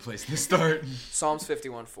 That's a good place to start. Psalms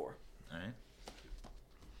 51:4. All right.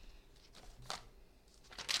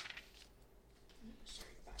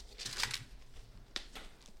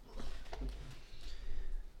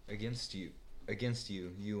 Against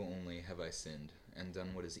you, you only have I sinned, and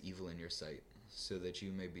done what is evil in your sight, so that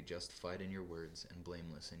you may be justified in your words and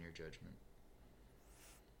blameless in your judgment.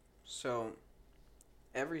 So,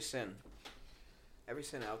 every sin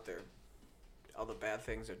out there, all the bad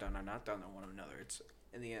things are done are not done on one another. It's,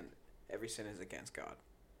 in the end, every sin is against God.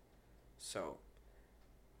 So,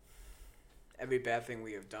 every bad thing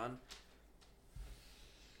we have done,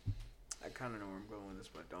 I kind of know where I'm going with this,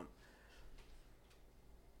 but I don't.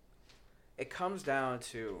 It comes down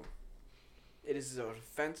to, it is an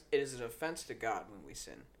offense to God when we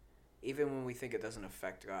sin. Even when we think it doesn't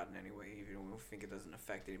affect God in any way, even when we think it doesn't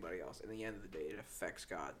affect anybody else, in the end of the day, it affects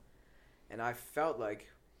God. And I felt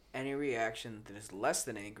like any reaction that is less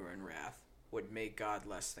than anger and wrath would make God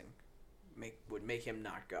would make him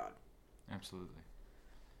not God. Absolutely.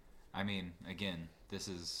 I mean, again, this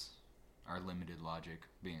is our limited logic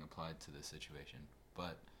being applied to this situation,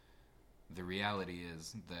 but the reality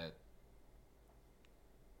is that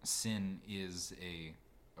sin is a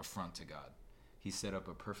affront to God. He set up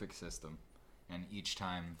a perfect system, and each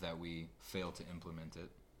time that we fail to implement it,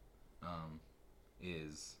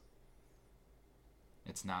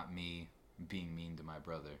 it's not me being mean to my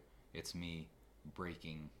brother. It's me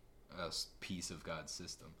breaking a piece of God's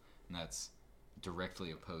system, and that's directly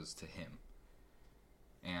opposed to him.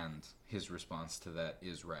 And his response to that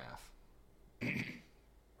is wrath.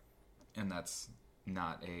 And that's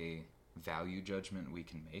not a value judgment we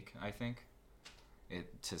can make, I think.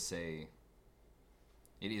 To say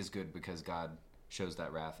it is good because God shows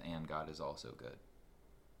that wrath and God is also good.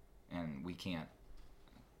 And we can't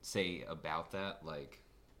say about that like,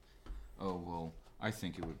 oh, well, I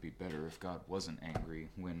think it would be better if God wasn't angry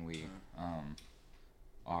when we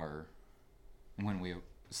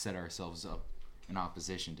set ourselves up in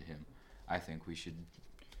opposition to him. I think we should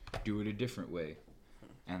do it a different way.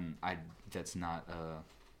 And that's not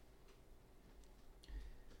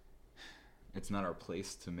it's not our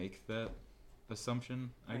place to make that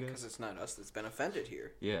assumption, I guess. Because it's not us that's been offended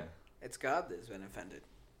here. Yeah. It's God that's been offended.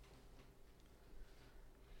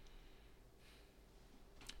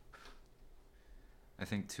 I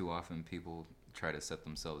think too often people try to set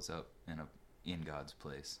themselves up in God's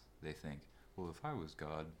place. They think, well, if I was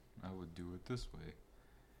God, I would do it this way.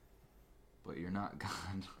 But you're not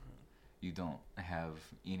God. You don't have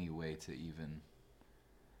any way to even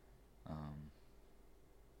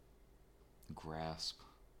grasp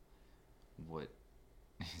what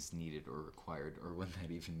is needed or required, or what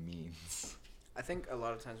that even means. I think a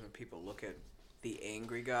lot of times when people look at the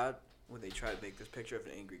angry God, when they try to make this picture of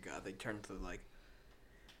an angry God, they turn to like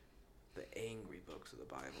the angry books of the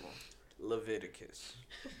Bible. Leviticus,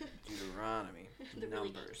 Deuteronomy, The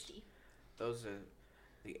really Numbers. angsty. Those are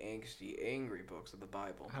the angsty, angry books of the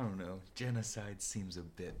Bible. I don't know. Genocide seems a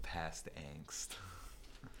bit past angst.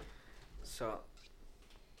 So,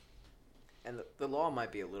 and the law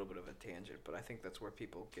might be a little bit of a tangent, but I think that's where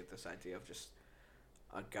people get this idea of just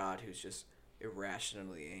a God who's just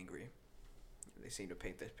irrationally angry. They seem to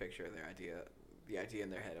paint this picture of the idea in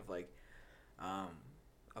their head of like,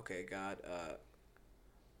 okay, God,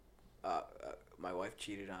 my wife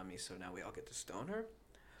cheated on me, so now we all get to stone her?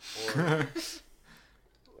 Or,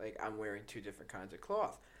 like, I'm wearing 2 different kinds of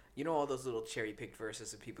cloth. You know all those little cherry-picked verses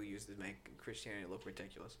that people use to make Christianity look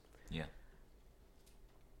ridiculous? Yeah.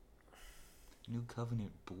 New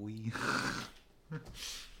covenant, boy.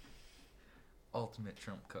 Ultimate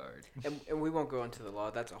trump card. And we won't go into the law.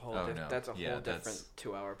 That's a whole No. that's a Yeah, whole that's- different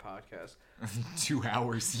 2-hour podcast. 2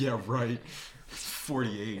 hours, yeah, right.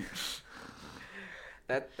 48.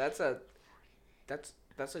 That's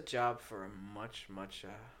a job for a much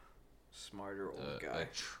smarter old guy. A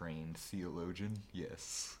trained theologian,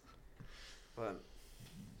 yes. But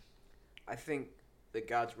I think that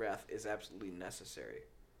God's wrath is absolutely necessary.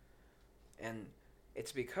 And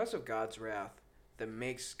it's because of God's wrath that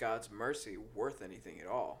makes God's mercy worth anything at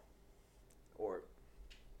all. Or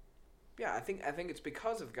yeah, I think it's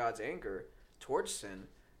because of God's anger towards sin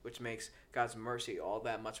which makes God's mercy all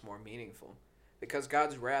that much more meaningful. Because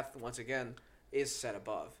God's wrath, once again, is set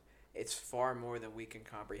above. It's far more than we can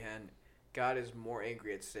comprehend. God is more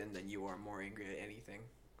angry at sin than you are more angry at anything.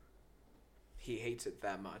 He hates it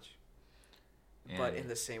that much. But in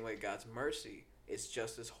the same way, God's mercy is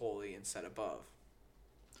just as holy and set above.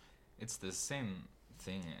 It's the same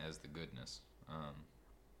thing as the goodness.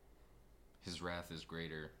 His wrath is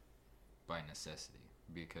greater by necessity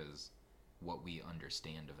because what we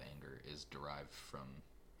understand of anger is derived from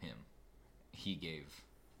him. He gave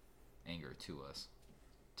anger to us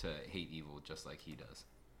to hate evil just like he does.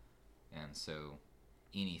 And so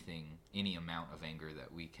any amount of anger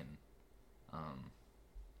that we can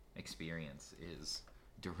experience is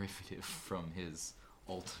derivative from his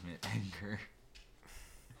ultimate anger.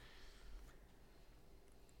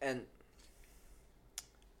 And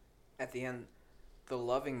at the end, the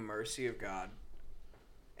loving mercy of God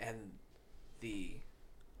and the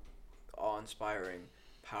awe-inspiring,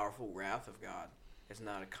 powerful wrath of God is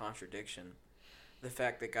not a contradiction. The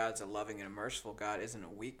fact that God's a loving and a merciful God isn't a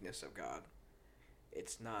weakness of God.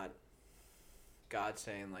 It's not God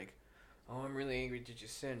saying like, oh, I'm really angry, did you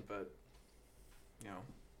sin? But, you know,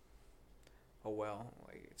 oh well.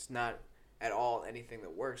 Like, it's not at all anything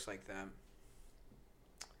that works like that.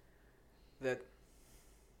 That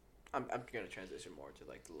I'm going to transition more to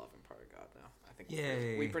like the loving part of God now. I think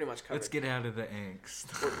Yay. we pretty much covered. Let's get out of the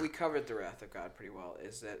angst. We covered the wrath of God pretty well.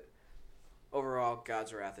 Is that overall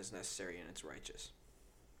God's wrath is necessary and it's righteous,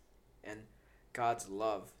 and God's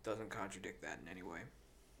love doesn't contradict that in any way.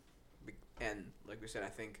 And like we said, I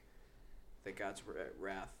think that God's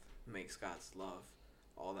wrath makes God's love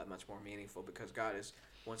all that much more meaningful because God is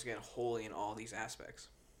once again holy in all these aspects.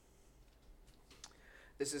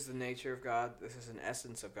 This is the nature of God. This is an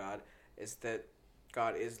essence of God, is that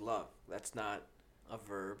God is love. That's not a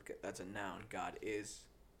verb. That's a noun. God is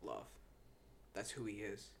love. That's who he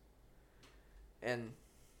is. And,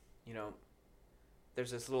 you know,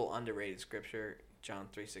 there's this little underrated scripture, John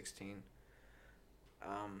 3:16.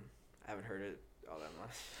 I haven't heard it all that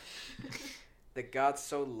much. That God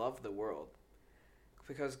so loved the world.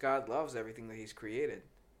 Because God loves everything that he's created.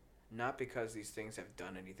 Not because these things have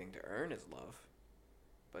done anything to earn his love,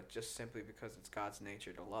 but just simply because it's God's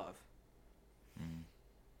nature to love. Mm.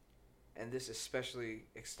 And this especially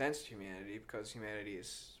extends to humanity because humanity is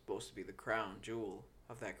supposed to be the crown jewel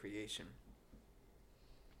of that creation.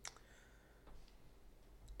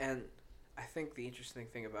 And I think the interesting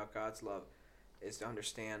thing about God's love is to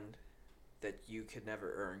understand that you could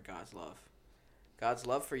never earn God's love. God's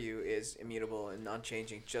love for you is immutable and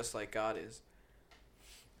unchanging, just like God is.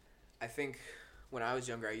 I think when I was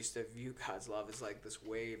younger, I used to view God's love as like this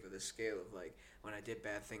wave of the scale of like, when I did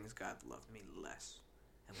bad things, God loved me less.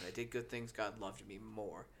 And when I did good things, God loved me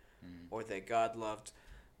more. Or that God loved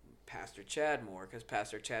Pastor Chad more because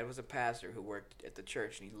Pastor Chad was a pastor who worked at the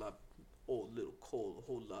church and he loved old little Cole a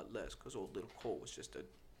whole lot less because old little Cole was just a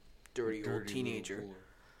dirty old teenager.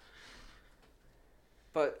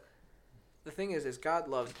 But the thing is God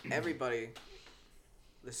loves everybody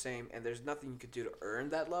the same, and there's nothing you could do to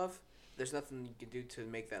earn that love. There's nothing you can do to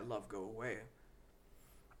make that love go away.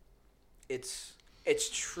 It's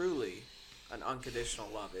truly an unconditional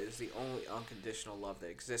love. It is the only unconditional love that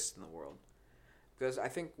exists in the world. Because I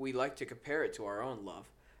think we like to compare it to our own love,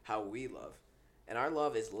 how we love. And our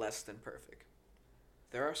love is less than perfect.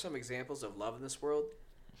 There are some examples of love in this world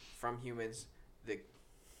from humans that,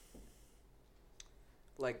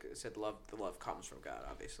 like I said, the love comes from God,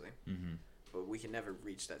 obviously. Mm-hmm. But we can never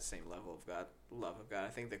reach that same level of love of God. I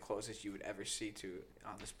think the closest you would ever see to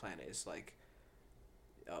on this planet is like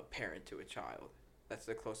a parent to a child. That's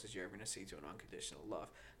the closest you're ever going to see to an unconditional love.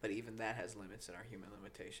 But even that has limits in our human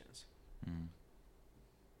limitations. Mm.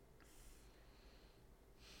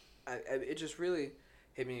 It just really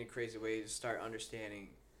hit me in a crazy way to start understanding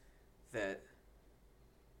that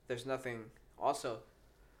there's nothing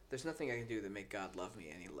I can do to make God love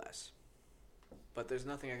me any less. But there's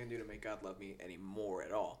nothing I can do to make God love me any more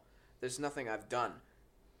at all. There's nothing I've done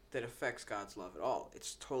that affects God's love at all.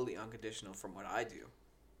 It's totally unconditional from what I do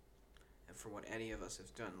and from what any of us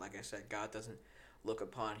have done. Like I said, God doesn't look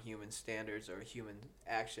upon human standards or human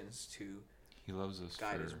actions to He loves us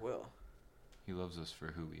guide His will. He loves us for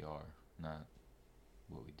who we are, not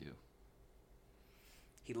what we do.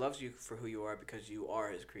 He loves you for who you are because you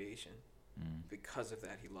are His creation. Mm. Because of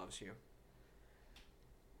that, He loves you.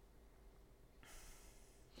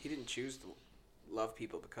 He didn't choose to love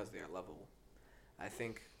people because they are lovable. I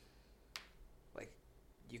think, like,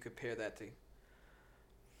 you compare that to,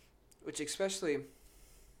 which especially,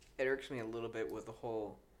 it irks me a little bit with the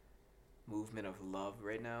whole movement of love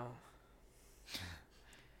right now.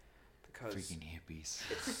 Because Freaking hippies.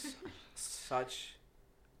 it's such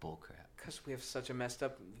Bullcrap. because we have such a messed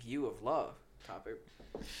up view of love topic.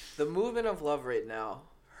 The movement of love right now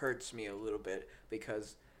hurts me a little bit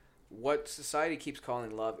because what society keeps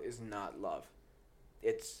calling love is not love.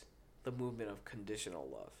 It's the movement of conditional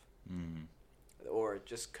love. Mm. Or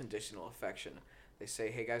just conditional affection. They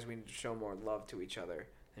say, hey guys, we need to show more love to each other.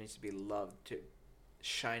 There needs to be love to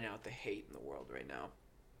shine out the hate in the world right now.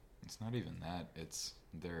 It's not even that.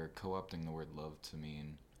 They're co-opting the word love to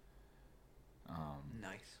mean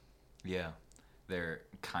Nice. Yeah, their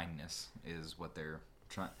kindness is what they're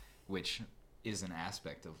trying, which is an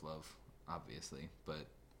aspect of love, obviously, but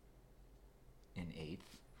an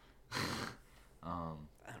eighth. I don't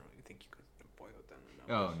even think you could boil it down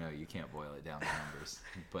to numbers. Oh no, you can't boil it down to numbers,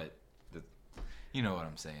 but you know what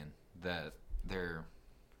I'm saying. That they're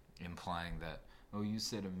implying that, oh, you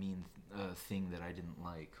said a mean thing that I didn't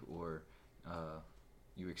like, or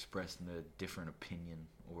you expressed a different opinion,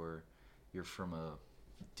 or you're from a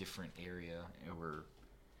different area, or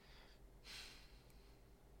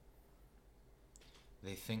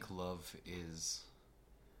they think love is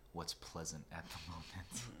what's pleasant at the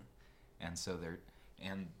moment. Mm-hmm.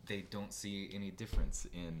 And they don't see any difference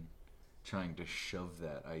in trying to shove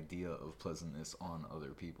that idea of pleasantness on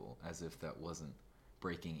other people, as if that wasn't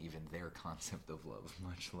breaking even their concept of love,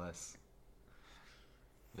 much less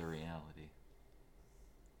the reality.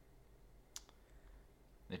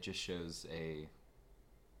 It just shows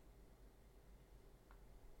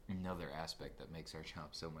another aspect that makes our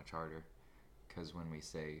job so much harder, because when we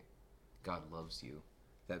say God loves you,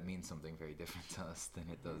 that means something very different to us than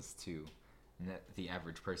it does to the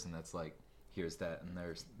average person that's like, here's that, and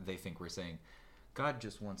they think we're saying God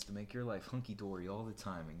just wants to make your life hunky-dory all the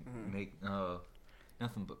time and make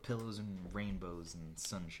nothing but pillows and rainbows and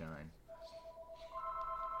sunshine.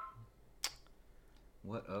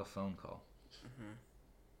 What a phone call. Mm-hmm.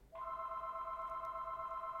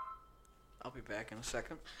 I'll be back in a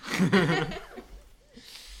second.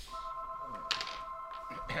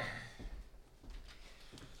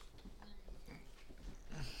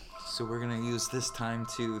 So we're going to use this time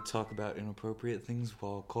to talk about inappropriate things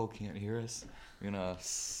while Cole can't hear us. We're going to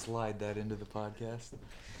slide that into the podcast.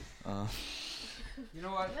 You know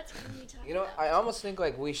what? What can we talk You know, about? I almost think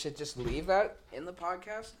like we should just leave that in the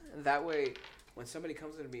podcast, and that way, when somebody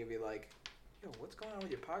comes in to me and be like, "Yo, what's going on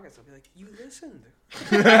with your podcast?" I'll be like, "You listened."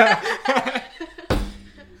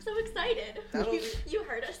 I'm so excited. That'll You, be- you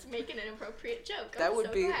heard us make an inappropriate joke. That I'm would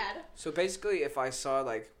so be- glad. So basically, if I saw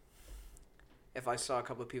a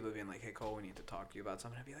couple of people being like, "Hey Cole, we need to talk to you about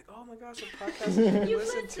something," I'd be like, "Oh my gosh, a podcast you can You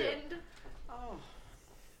listen to." listened. Oh.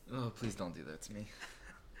 Oh, please don't do that to me.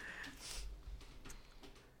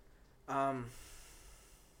 I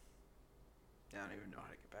don't even know how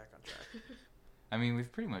to get back on track. I mean,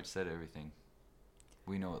 we've pretty much said everything.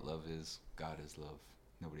 We know what love is. God is love.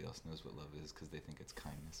 Nobody else knows what love is because they think it's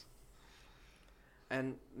kindness.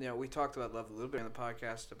 And we talked about love a little bit in the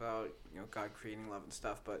podcast about God creating love and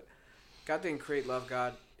stuff, but God didn't create love.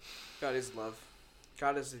 God is love.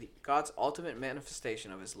 God's ultimate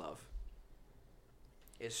manifestation of His love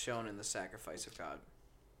is shown in the sacrifice of God,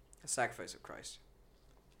 the sacrifice of Christ.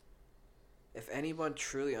 If anyone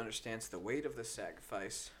truly understands the weight of this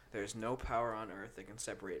sacrifice, there is no power on earth that can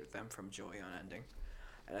separate them from joy unending.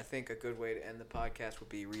 And I think a good way to end the podcast would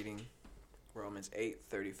be reading Romans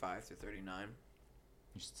 8:35-39.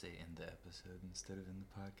 You should say in the episode instead of in the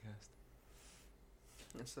podcast.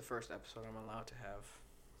 It's the first episode I'm allowed to have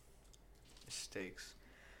mistakes.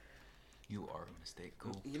 You are a mistake,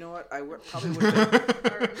 Cole. You know what? I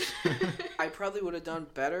probably would have done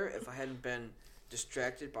better if I hadn't been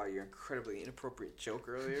distracted by your incredibly inappropriate joke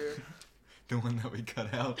earlier. The one that we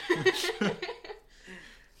cut out.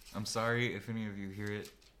 I'm sorry if any of you hear it.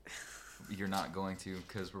 You're not going to,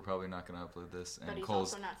 because we're probably not going to upload this. But And he's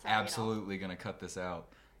Cole's also not sorry at all. absolutely going to cut this out.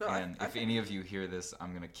 No, And I if think- any of you hear this,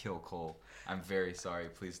 I'm going to kill Cole. I'm very sorry.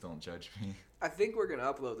 Please don't judge me. I think we're gonna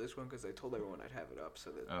upload this one because I told everyone I'd have it up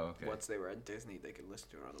so that Oh, okay. once they were at Disney, they could listen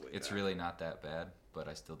to it on the way It's back. really not that bad, but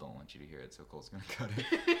I still don't want you to hear it, so Cole's going to cut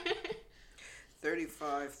it.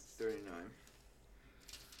 35-39.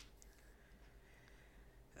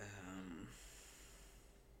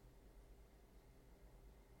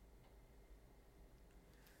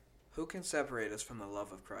 Who can separate us from the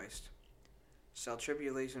love of Christ? Shall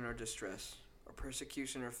tribulation or distress, or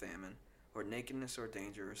persecution or famine, or nakedness or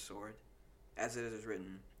danger or sword? As it is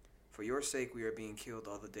written, for your sake we are being killed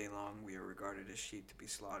all the day long, we are regarded as sheep to be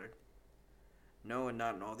slaughtered. No, and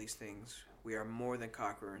not in all these things. We are more than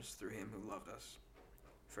conquerors through him who loved us.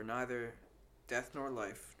 For neither death nor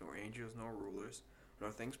life, nor angels nor rulers, nor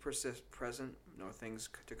things present, nor things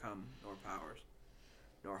to come, nor powers,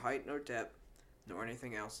 nor height nor depth, nor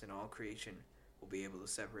anything else in all creation will be able to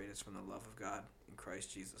separate us from the love of God in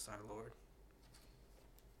Christ Jesus our Lord.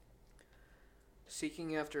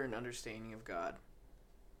 Seeking after an understanding of God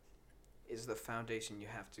is the foundation you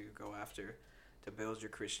have to go after to build your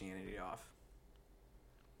Christianity off.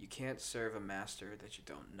 You can't serve a master that you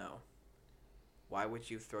don't know. Why would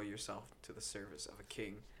you throw yourself to the service of a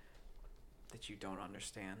king that you don't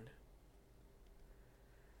understand?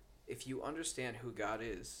 If you understand who God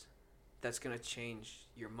is, that's going to change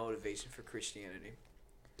your motivation for Christianity.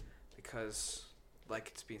 Because,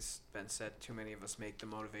 like it's been said, too many of us make the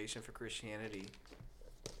motivation for Christianity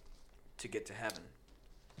to get to heaven.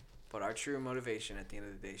 But our true motivation at the end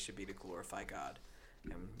of the day should be to glorify God.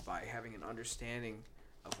 And by having an understanding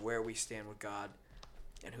of where we stand with God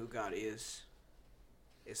and who God is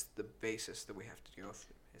the basis that we have to go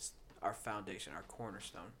through. It's our foundation, our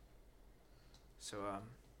cornerstone. So,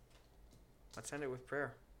 let's end it with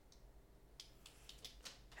prayer.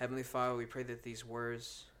 Heavenly Father, we pray that these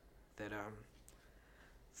words that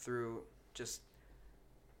through just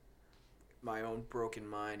my own broken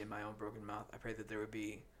mind and my own broken mouth, I pray that there would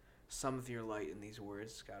be some of your light in these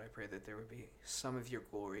words. God, I pray that there would be some of your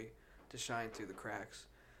glory to shine through the cracks.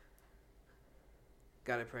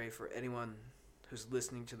 God, I pray for anyone who's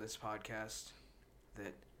listening to this podcast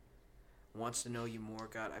that wants to know you more.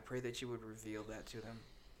 God, I pray that you would reveal that to them.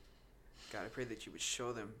 God, I pray that you would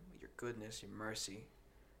show them your goodness, your mercy,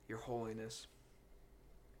 your holiness.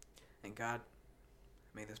 And God,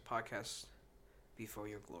 may this podcast be for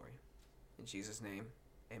your glory. In Jesus' name,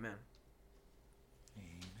 amen.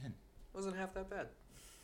 Amen. Wasn't half that bad.